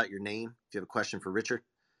holler out your name, if you have a question for Richard.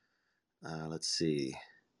 Let's see.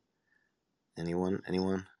 Anyone?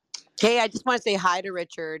 Hey, I just want to say hi to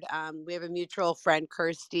Richard. We have a mutual friend,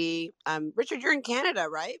 Kirsty. Richard, you're in Canada,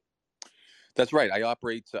 right? That's right.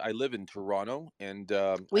 I live in Toronto, and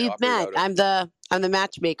we've met. I'm the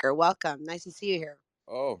matchmaker. Welcome. Nice to see you here.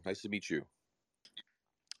 Oh, nice to meet you.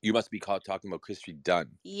 You must be talking about Christy Dunn.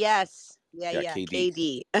 Yes. Yeah.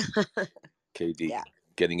 KD. KD. Yeah.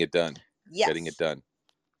 Getting it done. Yes. Getting it done.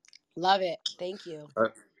 Love it. Thank you.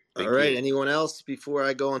 All right. Anyone else before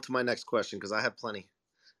I go on to my next question? Because I have plenty.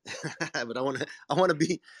 But I want to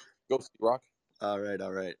be. Go, C-Rock. All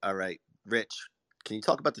right. Rich, can you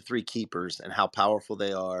talk about the 3 keepers and how powerful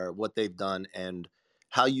they are, what they've done, and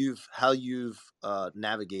how you've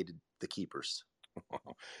navigated the keepers?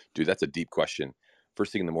 Dude, that's a deep question.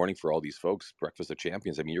 First thing in the morning for all these folks, Breakfast of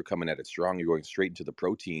Champions. I mean, you're coming at it strong. You're going straight into the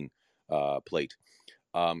protein plate.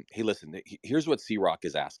 Hey, listen, here's what C-Rock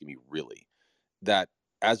is asking me, really. That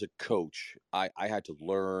as a coach, I had to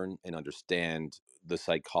learn and understand the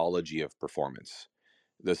psychology of performance.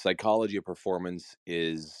 The psychology of performance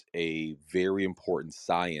is a very important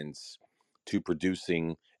science to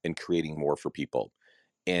producing and creating more for people.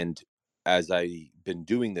 And as I've been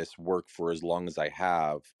doing this work for as long as I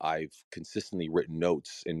have, I've consistently written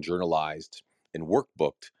notes and journalized and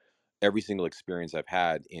workbooked every single experience I've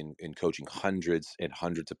had in coaching hundreds and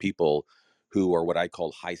hundreds of people who are what I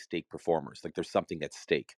call high stake performers. Like there's something at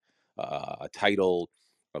stake, a title,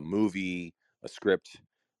 a movie, a script,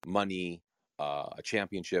 money, a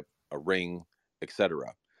championship, a ring,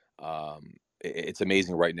 etc. It's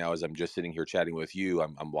amazing right now as I'm just sitting here chatting with you.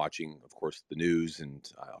 I'm watching, of course, the news, and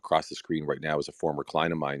across the screen right now is a former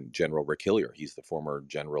client of mine, General Rick Hillier. He's the former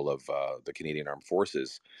general of the Canadian Armed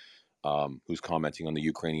Forces, who's commenting on the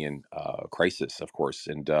Ukrainian crisis, of course.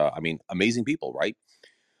 And I mean, amazing people, right?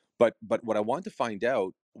 But what I wanted to find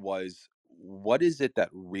out was, what is it that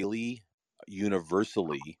really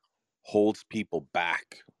universally holds people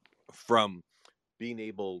back from being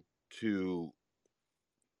able to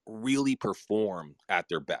really perform at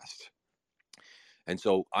their best? And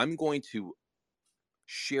so I'm going to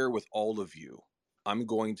share with all of you, I'm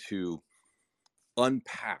going to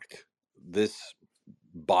unpack this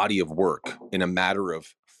body of work in a matter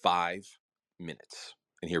of 5 minutes.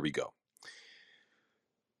 And here we go.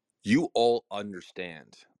 You all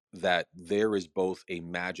understand that there is both a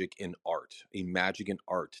magic and art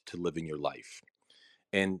to living your life.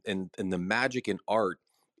 And the magic and art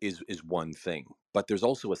is one thing, but there's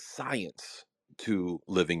also a science to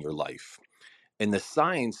living your life. And the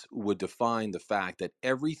science would define the fact that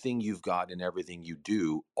everything you've got and everything you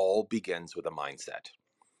do all begins with a mindset.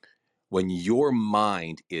 When your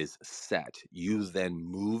mind is set, you then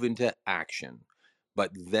move into action.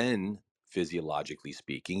 But then, physiologically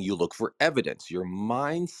speaking, you look for evidence. Your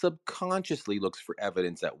mind subconsciously looks for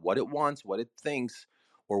evidence at what it wants, what it thinks,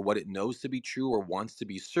 or what it knows to be true or wants to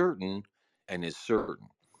be certain, and is certain.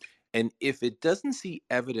 And if it doesn't see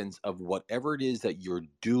evidence of whatever it is that you're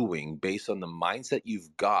doing based on the mindset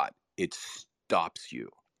you've got, it stops you.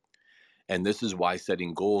 And this is why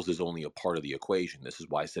setting goals is only a part of the equation. This is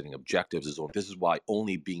why setting objectives is only, this is why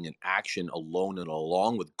only being in action alone and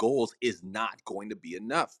along with goals is not going to be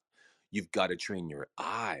enough. You've got to train your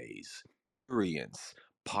eyes, experience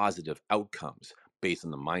positive outcomes based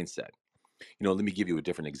on the mindset. Let me give you a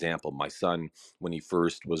different example. My son, when he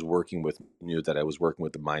first was working with, knew that I was working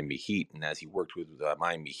with the Miami Heat. And as he worked with the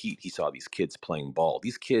Miami Heat, he saw these kids playing ball.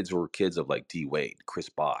 These kids were kids of like D. Wade, Chris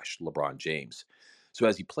Bosh, LeBron James. So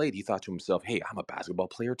as he played, he thought to himself, hey, I'm a basketball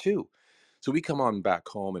player too. So we come on back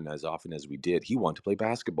home, and as often as we did, he wanted to play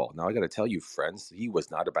basketball. Now I got to tell you, friends, he was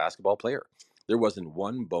not a basketball player. There wasn't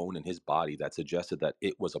one bone in his body that suggested that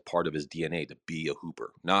it was a part of his DNA to be a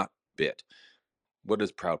hooper. Not a bit. What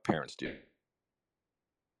does proud parents do?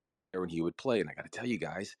 When he would play, and I got to tell you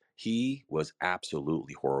guys, he was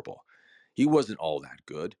absolutely horrible. He wasn't all that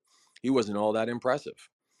good. He wasn't all that impressive.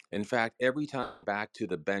 In fact, every time back to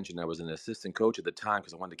the bench, and I was an assistant coach at the time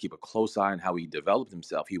because I wanted to keep a close eye on how he developed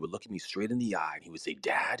himself, he would look at me straight in the eye and he would say,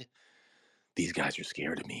 Dad, these guys are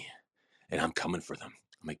scared of me and I'm coming for them.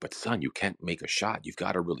 I'm like, but son, you can't make a shot. You've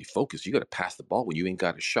got to really focus. You got to pass the ball when you ain't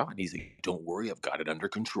got a shot. And he's like, don't worry, I've got it under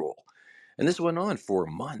control. And this went on for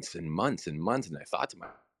months and months and months. And I thought to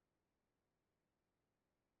myself,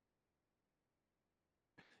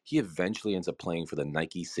 he eventually ends up playing for the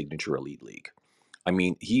Nike Signature Elite League. I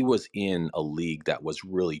mean, he was in a league that was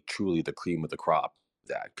really, truly the cream of the crop,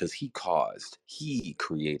 that because he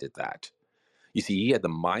created that. You see, he had the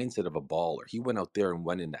mindset of a baller. He went out there and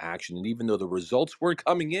went into action. And even though the results weren't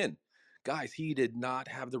coming in, guys, he did not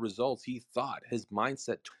have the results he thought. His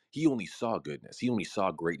mindset, he only saw goodness. He only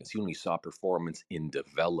saw greatness. He only saw performance in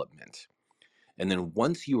development. And then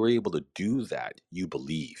once you were able to do that, you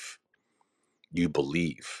believe. You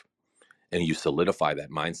believe. And you solidify that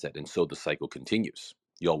mindset. And so the cycle continues.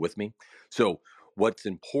 You all with me? So what's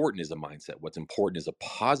important is a mindset. What's important is a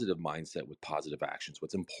positive mindset with positive actions.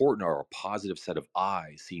 What's important are a positive set of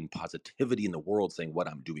eyes seeing positivity in the world, saying what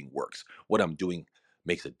I'm doing works. What I'm doing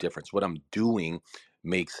makes a difference. What I'm doing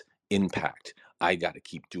makes impact. I got to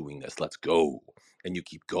keep doing this. Let's go. And you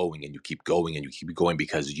keep going and you keep going and you keep going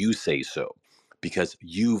because you say so, because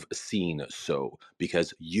you've seen so,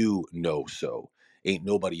 because you know so. Ain't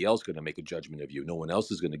nobody else going to make a judgment of you. No one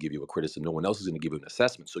else is going to give you a criticism. No one else is going to give you an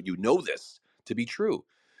assessment. So you know this to be true.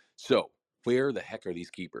 So where the heck are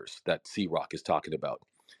these keepers that C-Rock is talking about?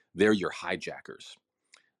 They're your hijackers.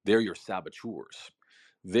 They're your saboteurs.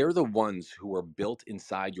 They're the ones who are built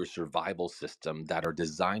inside your survival system that are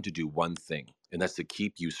designed to do one thing, and that's to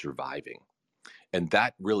keep you surviving. And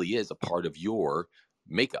that really is a part of your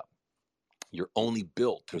makeup. You're only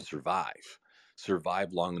built to survive.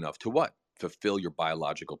 Survive long enough to what? Fulfill your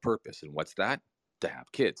biological purpose. And what's that? To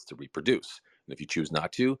have kids, to reproduce. And if you choose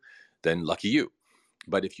not to, then lucky you.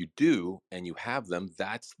 But if you do and you have them,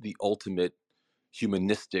 that's the ultimate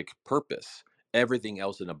humanistic purpose. Everything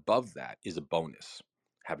else and above that is a bonus.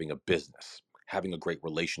 Having a business, having a great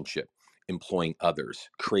relationship, employing others,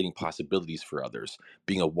 creating possibilities for others,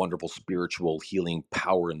 being a wonderful spiritual healing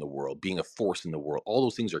power in the world, being a force in the world. All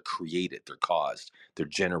those things are created, they're caused, they're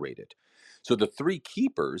generated. So the three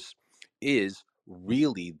keepers is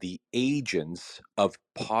really the agents of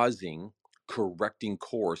pausing, correcting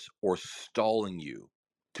course, or stalling you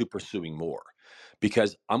to pursuing more.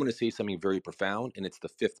 Because I'm going to say something very profound, and it's the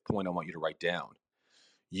fifth point I want you to write down.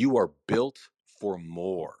 You are built for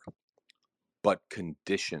more, but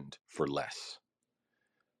conditioned for less.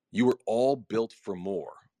 You were all built for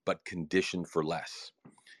more, but conditioned for less.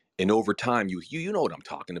 And over time, you know what I'm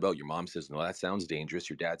talking about. Your mom says, no, that sounds dangerous.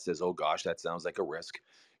 Your dad says, oh gosh, that sounds like a risk.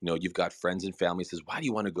 You know, you've got friends and family says, why do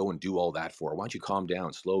you want to go and do all that for? Why don't you calm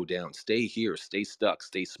down, slow down, stay here, stay stuck,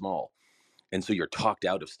 stay small. And so you're talked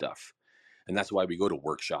out of stuff. And that's why we go to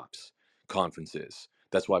workshops, conferences.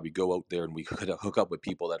 That's why we go out there and we hook up with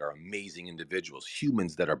people that are amazing individuals,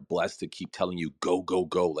 humans that are blessed to keep telling you, go, go,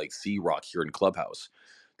 go, like C-Rock here in Clubhouse.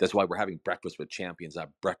 That's why we're having breakfast with champions, not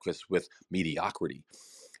breakfast with mediocrity.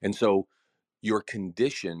 And so you're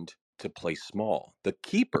conditioned to play small. The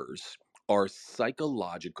keepers are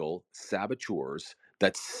psychological saboteurs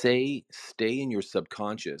that stay in your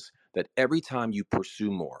subconscious, that every time you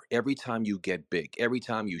pursue more, every time you get big, every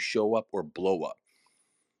time you show up or blow up,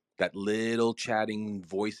 that little chatting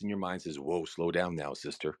voice in your mind says, whoa, slow down now,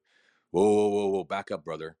 sister. Whoa, whoa, whoa, whoa, back up,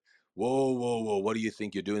 brother. Whoa, whoa, whoa, what do you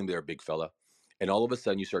think you're doing there, big fella? And all of a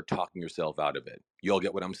sudden you start talking yourself out of it. You all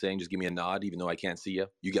get what I'm saying? Just give me a nod, even though I can't see you.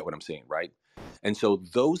 You get what I'm saying, right? And so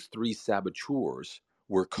those three saboteurs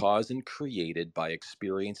were caused and created by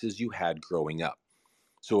experiences you had growing up.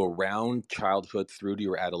 So around childhood through to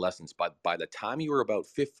your adolescence, by the time you were about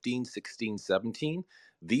 15, 16, 17,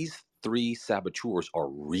 these three saboteurs are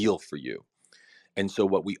real for you. And so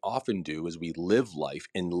what we often do is we live life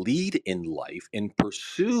and lead in life and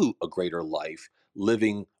pursue a greater life,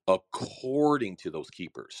 living according to those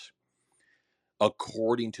keepers,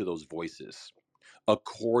 according to those voices,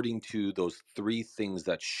 according to those three things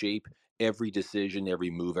that shape every decision,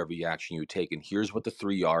 every move, every action you take. And here's what the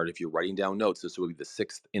three are. And if you're writing down notes, this will be the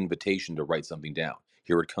sixth invitation to write something down.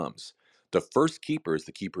 Here it comes. The first keeper is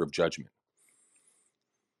the keeper of judgment.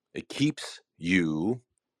 It keeps you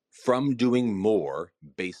from doing more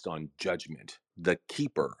based on judgment, the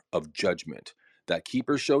keeper of judgment. That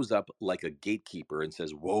keeper shows up like a gatekeeper and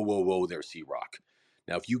says, whoa, whoa, whoa, there's C-Rock.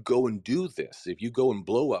 Now, if you go and do this, if you go and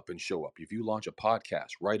blow up and show up, if you launch a podcast,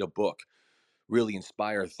 write a book, really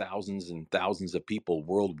inspire thousands and thousands of people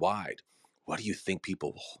worldwide, what do you think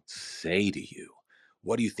people will say to you?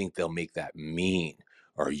 What do you think they'll make that mean?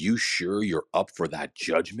 Are you sure you're up for that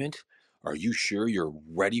judgment? Are you sure you're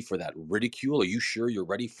ready for that ridicule? Are you sure you're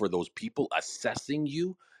ready for those people assessing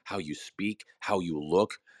you, how you speak, how you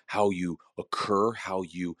look, how you occur, how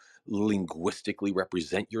you linguistically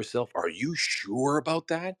represent yourself? Are you sure about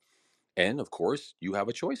that? And of course, you have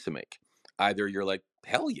a choice to make. Either you're like,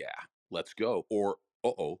 hell yeah, let's go, or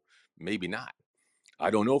uh-oh, maybe not.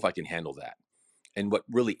 I don't know if I can handle that. And what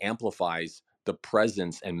really amplifies the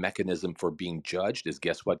presence and mechanism for being judged is,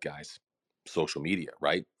 guess what, guys? Social media,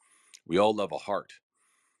 right? We all love a heart,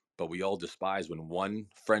 but we all despise when one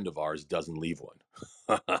friend of ours doesn't leave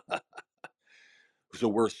one. So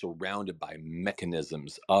we're surrounded by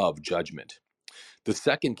mechanisms of judgment. The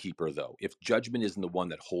second keeper, though, if judgment isn't the one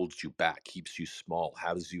that holds you back, keeps you small,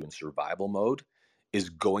 has you in survival mode, is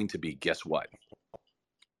going to be, guess what?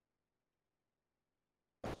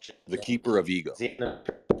 The keeper of ego.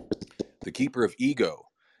 The keeper of ego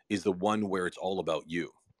is the one where it's all about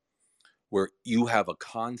you, where you have a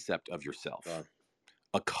concept of yourself,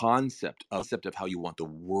 a concept of how you want the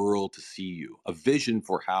world to see you, a vision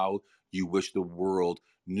for how you wish the world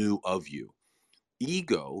knew of you.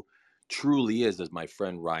 Ego truly is, as my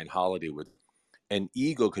friend Ryan Holiday would, an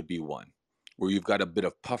ego could be one where you've got a bit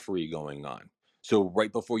of puffery going on. So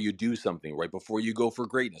right before you do something, right before you go for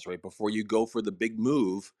greatness, right before you go for the big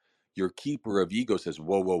move, your keeper of ego says,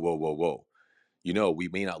 whoa, whoa, whoa, whoa, whoa. You know, we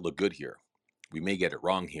may not look good here. We may get it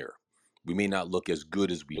wrong here. We may not look as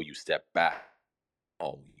good as we. You step back.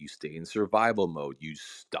 Oh, you stay in survival mode. You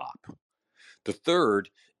stop. The third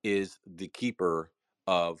is the keeper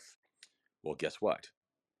of, well, guess what?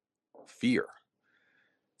 Fear.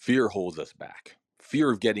 Fear holds us back.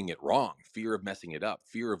 Fear of getting it wrong, fear of messing it up,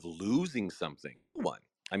 fear of losing something.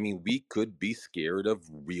 I mean, we could be scared of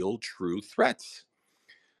real, true threats.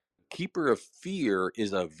 Keeper of fear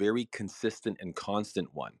is a very consistent and constant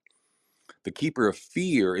one. The keeper of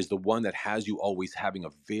fear is the one that has you always having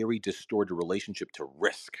a very distorted relationship to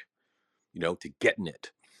risk, to getting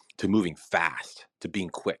it, to moving fast, to being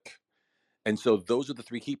quick. And so those are the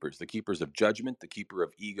three keepers, the keepers of judgment, the keeper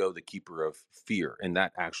of ego, the keeper of fear. And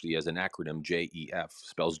that actually, as an acronym, JEF,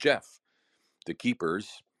 spells Jeff. The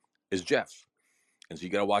keepers is Jeff. And so you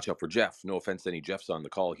got to watch out for Jeff. No offense to any Jeffs on the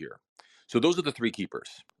call here. So those are the three keepers.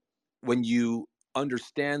 When you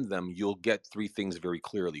understand them, you'll get three things very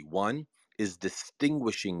clearly. One is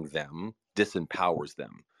distinguishing them disempowers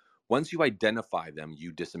them. Once you identify them,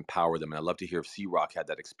 you disempower them. And I'd love to hear if C-Rock had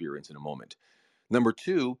that experience in a moment. Number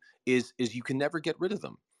two is you can never get rid of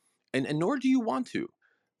them. And nor do you want to.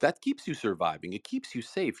 That keeps you surviving. It keeps you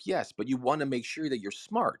safe, yes, but you want to make sure that you're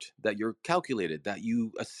smart, that you're calculated, that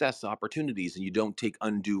you assess opportunities and you don't take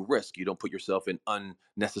undue risk. You don't put yourself in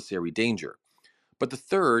unnecessary danger. But the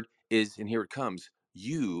third is, and here it comes,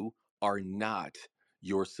 you are not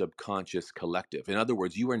your subconscious collective. In other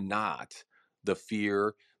words, you are not the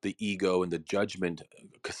fear, the ego, and the judgment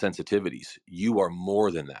sensitivities. You are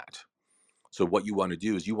more than that. So what you want to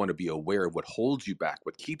do is you want to be aware of what holds you back,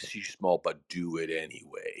 what keeps you small, but do it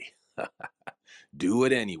anyway. Do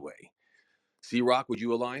it anyway. C-Rock, would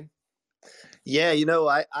you align? Yeah,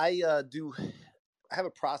 I do. I have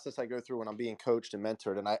a process I go through when I'm being coached and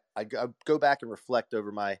mentored, and I go back and reflect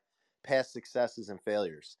over my past successes and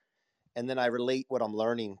failures. And then I relate what I'm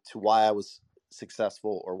learning to why I was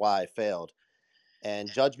successful or why I failed.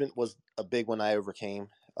 And judgment was a big one I overcame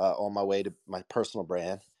on my way to my personal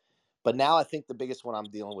brand. But now I think the biggest one I'm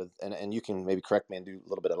dealing with, and you can maybe correct me and do a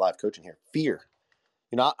little bit of live coaching here, fear.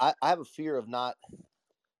 I have a fear of not,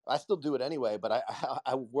 I still do it anyway, but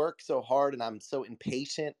I work so hard and I'm so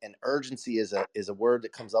impatient, and urgency is a word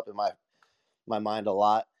that comes up in my mind a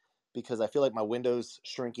lot because I feel like my window's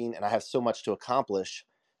shrinking and I have so much to accomplish,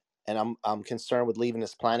 and I'm concerned with leaving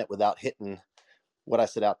this planet without hitting what I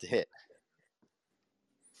set out to hit.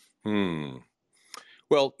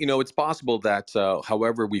 Well, it's possible that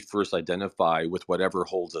however we first identify with whatever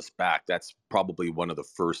holds us back, that's probably one of the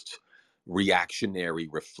first reactionary,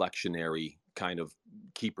 reflectionary kind of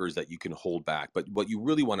keepers that you can hold back. But what you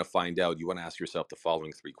really want to find out, you want to ask yourself the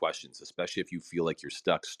following three questions, especially if you feel like you're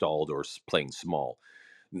stuck, stalled, or playing small.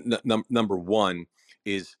 Number one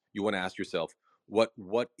is you want to ask yourself,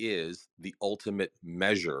 what is the ultimate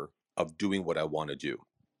measure of doing what I want to do?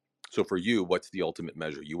 So for you, what's the ultimate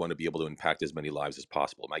measure? You want to be able to impact as many lives as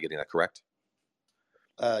possible. Am I getting that correct?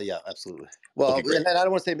 Yeah, absolutely. Well, Okay, great. and I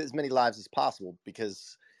don't want to say as many lives as possible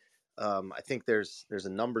because I think there's a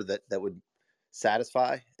number that would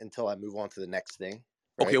satisfy until I move on to the next thing.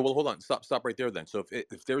 Right? Okay, well, hold on. Stop right there then. So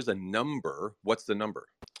if there's a number, what's the number?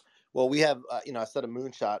 Well, we have, I set a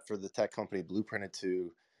moonshot for the tech company Blueprinted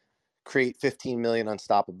to create 15 million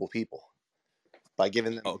unstoppable people by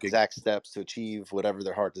giving them exact steps to achieve whatever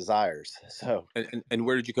their heart desires. So, and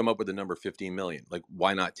where did you come up with the number 15 million? Like,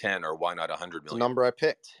 why not 10 or why not 100 million? It's a number I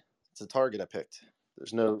picked. It's a target I picked.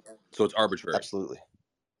 There's no. So it's arbitrary. Absolutely.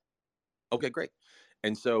 Okay, great.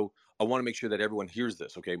 And so I want to make sure that everyone hears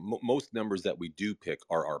this. Okay, most numbers that we do pick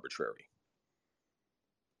are arbitrary.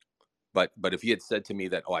 But if he had said to me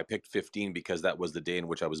that, oh, I picked 15 because that was the day in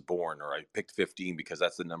which I was born, or I picked 15 because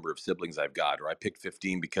that's the number of siblings I've got, or I picked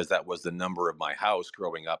 15 because that was the number of my house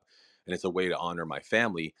growing up, and it's a way to honor my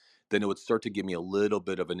family, then it would start to give me a little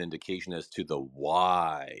bit of an indication as to the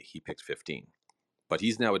why he picked 15. But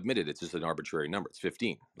he's now admitted it's just an arbitrary number. It's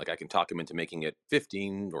 15. Like, I can talk him into making it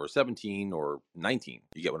 15 or 17 or 19.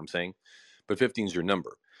 You get what I'm saying? But 15 is your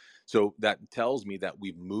number. So that tells me that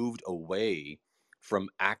we've moved away from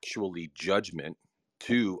actually judgment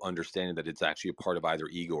to understanding that it's actually a part of either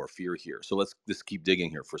ego or fear here. So let's just keep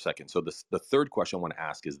digging here for a second. So the third question I want to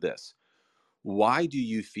ask is this. Why do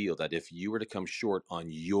you feel that if you were to come short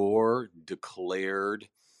on your declared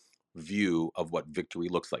view of what victory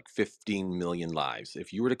looks like, 15 million lives,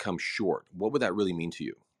 if you were to come short, what would that really mean to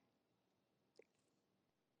you?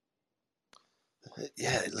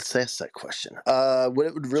 Yeah, let's ask that question. What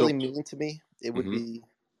it would really mean to me, it would be,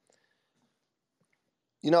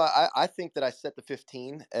 I think that I set the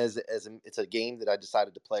 15 as it's a game that I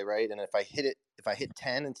decided to play, right? And if I hit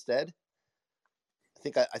 10 instead,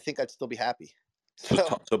 I think I'd still be happy.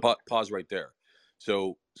 So pause right there.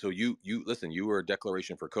 So you listen, you were a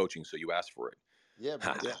declaration for coaching, so you asked for it. Yeah,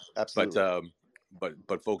 absolutely.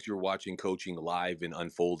 But folks, you're watching coaching live and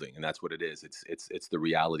unfolding, and that's what it is. It's the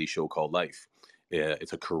reality show called life.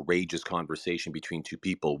 It's a courageous conversation between two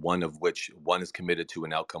people, one is committed to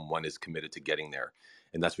an outcome, one is committed to getting there.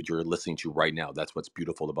 And that's what you're listening to right now. That's what's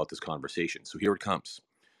beautiful about this conversation. So here it comes.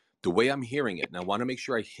 The way I'm hearing it, and I want to make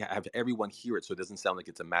sure I have everyone hear it so it doesn't sound like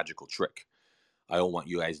it's a magical trick. I don't want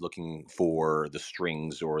you guys looking for the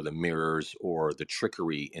strings or the mirrors or the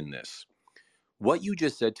trickery in this. What you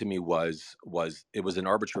just said to me was it was an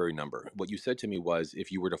arbitrary number. What you said to me was,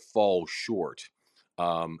 if you were to fall short,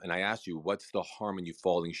 and I asked you, what's the harm in you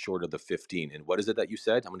falling short of the 15? And what is it that you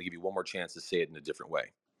said? I'm going to give you one more chance to say it in a different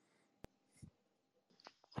way.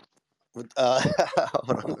 Hold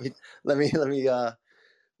on, let me.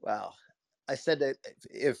 Wow, I said that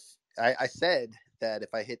I said that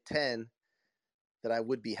if I hit 10, that I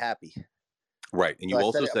would be happy. Right, and you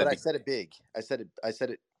also said, but I said it big. I said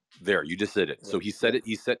it. There, you just said it. So he said it.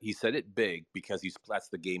 He said it big because that's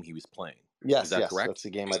the game he was playing. Yes, is that correct? That's the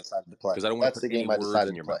game I decided to play. Because I don't want to put any words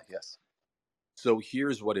in your mouth. Yes. So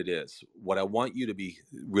here's what it is. What I want you to be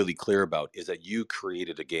really clear about is that you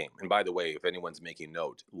created a game. And by the way, if anyone's making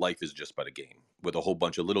note, life is just but a game with a whole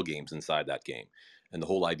bunch of little games inside that game. And the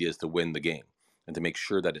whole idea is to win the game and to make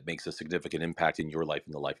sure that it makes a significant impact in your life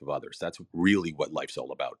and the life of others. That's really what life's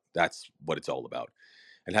all about. That's what it's all about.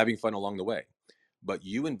 And having fun along the way. But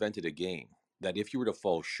you invented a game that if you were to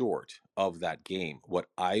fall short of that game, what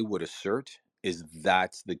I would assert is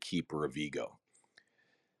that's the keeper of ego.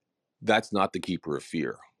 That's not the keeper of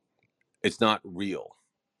fear. It's not real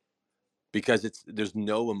because there's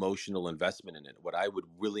no emotional investment in it. What I would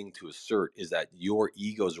willing to assert is that your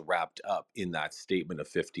ego's wrapped up in that statement of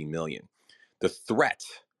 50 million. The threat,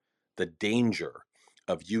 the danger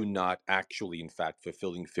of you not actually, in fact,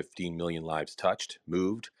 fulfilling 15 million lives touched,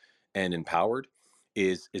 moved, and empowered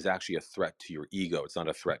is actually a threat to your ego. It's not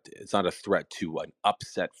a threat. It's not a threat to an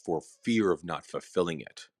upset for fear of not fulfilling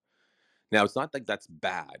it. Now, it's not like that's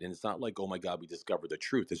bad. And it's not like, oh my God, we discovered the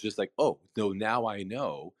truth. It's just like, oh, no, now I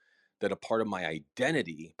know that a part of my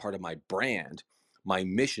identity, part of my brand, my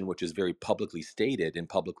mission, which is very publicly stated and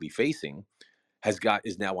publicly facing,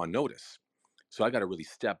 is now on notice. So I got to really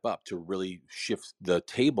step up to really shift the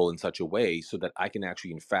table in such a way so that I can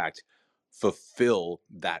actually, in fact, fulfill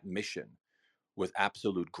that mission with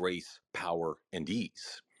absolute grace, power, and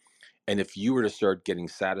ease. And if you were to start getting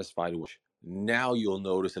satisfied with, now you'll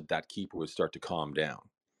notice that keeper would start to calm down.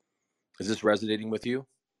 Is this resonating with you?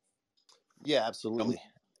 Yeah, absolutely.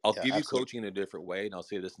 I'll give you coaching in a different way, and I'll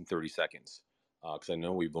say this in 30 seconds because I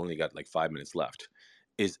know we've only got like 5 minutes left.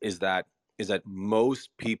 Is that most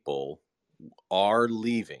people are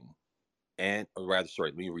leaving, let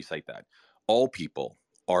me recite that. All people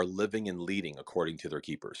are living and leading according to their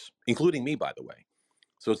keepers, including me, by the way.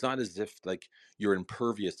 So it's not as if like you're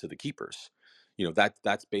impervious to the keepers.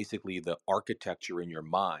 That's basically the architecture in your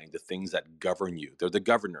mind, the things that govern you. They're the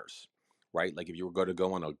governors, right? Like if you were going to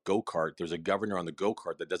go on a go-kart, there's a governor on the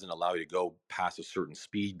go-kart that doesn't allow you to go past a certain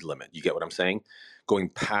speed limit. You get what I'm saying? Going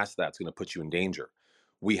past that's going to put you in danger.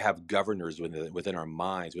 We have governors within our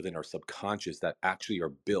minds, within our subconscious, that actually are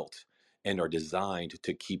built and are designed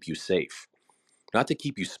to keep you safe. Not to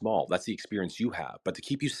keep you small, that's the experience you have, but to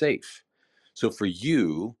keep you safe. So for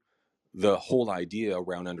you, the whole idea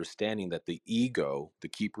around understanding that the ego, the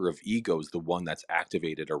keeper of ego, is the one that's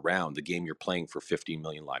activated around the game you're playing for 15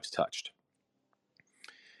 million lives touched.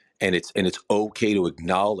 And it's okay to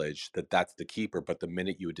acknowledge that that's the keeper, but the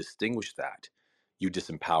minute you distinguish that, you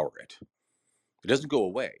disempower it. It doesn't go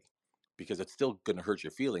away, because it's still going to hurt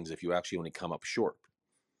your feelings if you actually only come up short,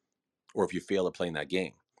 or if you fail at playing that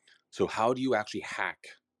game. So how do you actually hack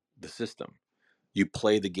the system? You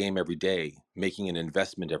play the game every day, making an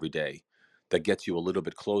investment every day that gets you a little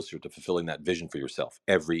bit closer to fulfilling that vision for yourself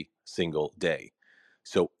every single day.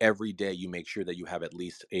 So every day you make sure that you have at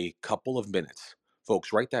least a couple of minutes.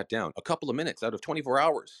 Folks, write that down. A couple of minutes out of 24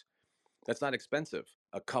 hours. That's not expensive.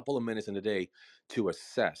 A couple of minutes in a day to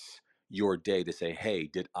assess your day, to say, hey,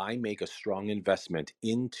 did I make a strong investment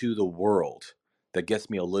into the world that gets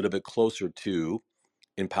me a little bit closer to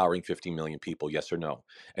empowering 15 million people, yes or no?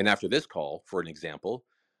 And after this call, for an example,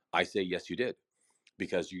 I say, yes, you did,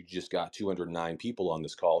 because you just got 209 people on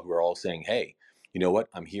this call who are all saying, hey, you know what?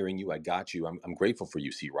 I'm hearing you. I got you. I'm grateful for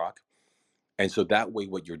you, C-Rock. And so that way,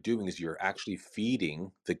 what you're doing is you're actually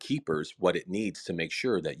feeding the keepers what it needs to make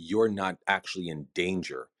sure that you're not actually in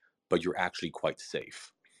danger, but you're actually quite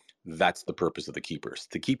safe. That's the purpose of the keepers,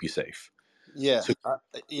 to keep you safe. Yeah. So,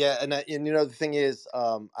 Yeah. And the thing is,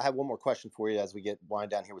 I have one more question for you as we get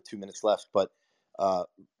wind down here with 2 minutes left. But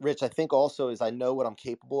Rich, I think also is I know what I'm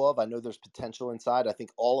capable of. I know there's potential inside. I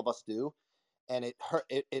think all of us do. And it hurt.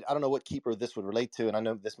 I don't know what keeper this would relate to. And I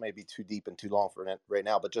know this may be too deep and too long for it right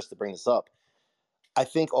now, but just to bring this up, I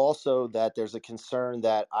think also that there's a concern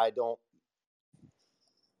that I don't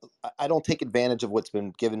take advantage of what's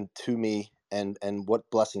been given to me and what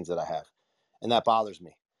blessings that I have. And that bothers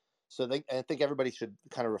me. So I think everybody should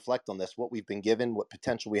kind of reflect on this, what we've been given, what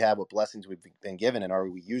potential we have, what blessings we've been given, and are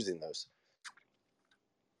we using those?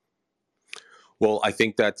 well, I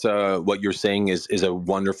think that what you're saying is a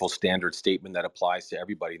wonderful standard statement that applies to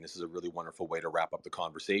everybody. And this is a really wonderful way to wrap up the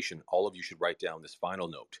conversation. All of you should write down this final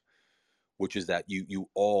note, which is that you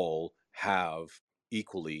all have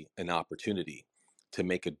equally an opportunity to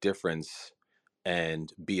make a difference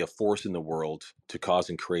and be a force in the world to cause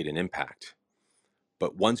and create an impact.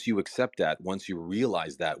 But once you accept that, once you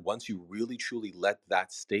realize that, once you really truly let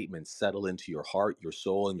that statement settle into your heart, your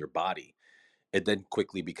soul, and your body, it then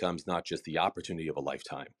quickly becomes not just the opportunity of a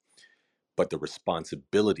lifetime, but the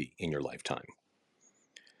responsibility in your lifetime.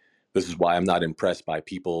 This is why I'm not impressed by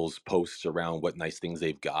people's posts around what nice things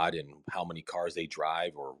they've got and how many cars they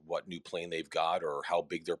drive or what new plane they've got or how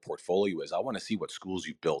big their portfolio is. I want to see what schools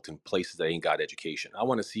you've built in places that ain't got education. I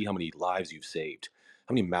want to see how many lives you've saved,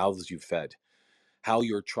 how many mouths you've fed, how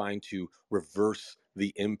you're trying to reverse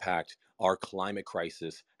the impact our climate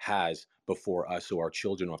crisis has before us, so our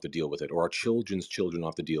children don't have to deal with it, or our children's children don't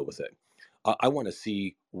have to deal with it. I want to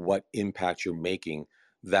see what impact you're making,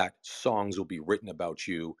 that songs will be written about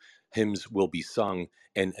you, hymns will be sung,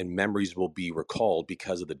 and memories will be recalled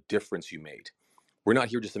because of the difference you made. We're not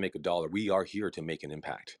here just to make a dollar. We are here to make an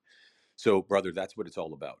impact. So, brother, that's what it's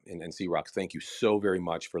all about. And C-Rock, thank you so very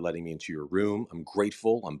much for letting me into your room. I'm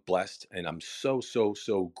grateful, I'm blessed, and I'm so, so,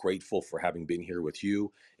 so grateful for having been here with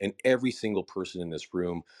you and every single person in this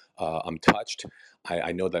room. I'm touched.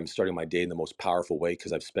 I know that I'm starting my day in the most powerful way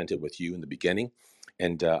because I've spent it with you in the beginning.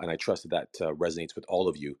 And I trust that resonates with all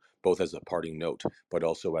of you, both as a parting note, but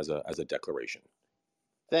also as a declaration.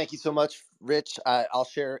 Thank you so much, Rich. I'll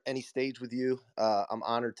share any stage with you. I'm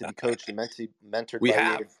honored to be coached and mentored We by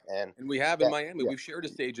have. you. And we have in Miami. We've shared a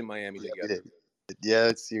stage in Miami together.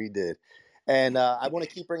 Yes, you did. And I want to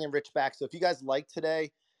keep bringing Rich back. So if you guys like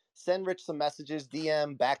today, send Rich some messages,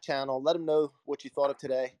 DM, back channel. Let him know what you thought of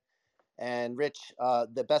today. And Rich,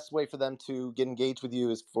 the best way for them to get engaged with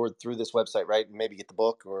you is through this website, right? Maybe get the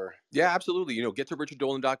book or... Yeah, absolutely. Get to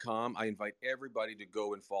richarddolan.com. I invite everybody to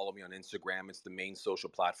go and follow me on Instagram. It's the main social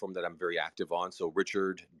platform that I'm very active on. So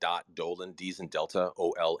richard.dolan, D's in Delta,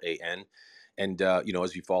 OLAN. And,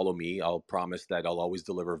 as you follow me, I'll promise that I'll always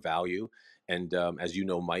deliver value. And as you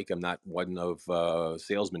know, Mike, I'm not one of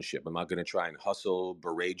salesmanship. I'm not going to try and hustle,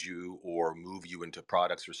 berate you, or move you into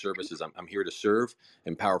products or services. I'm here to serve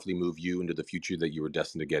and powerfully move you into the future that you were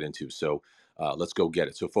destined to get into. So let's go get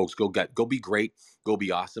it. So folks, go be great, go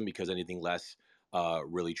be awesome, because anything less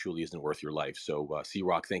really truly isn't worth your life. So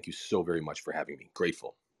C-Rock, thank you so very much for having me.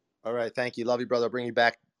 Grateful. All right. Thank you. Love you, brother. I'll bring you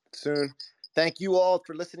back soon. Thank you all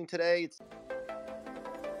for listening today.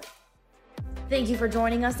 Thank you for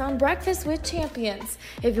joining us on Breakfast with Champions.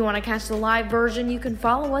 If you want to catch the live version, you can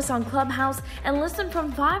follow us on Clubhouse and listen from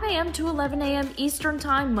 5 a.m. to 11 a.m. Eastern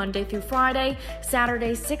Time, Monday through Friday,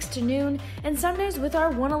 Saturdays 6 to noon, and Sundays with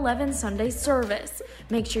our 111 Sunday service.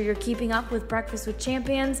 Make sure you're keeping up with Breakfast with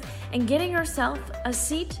Champions and getting yourself a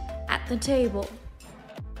seat at the table.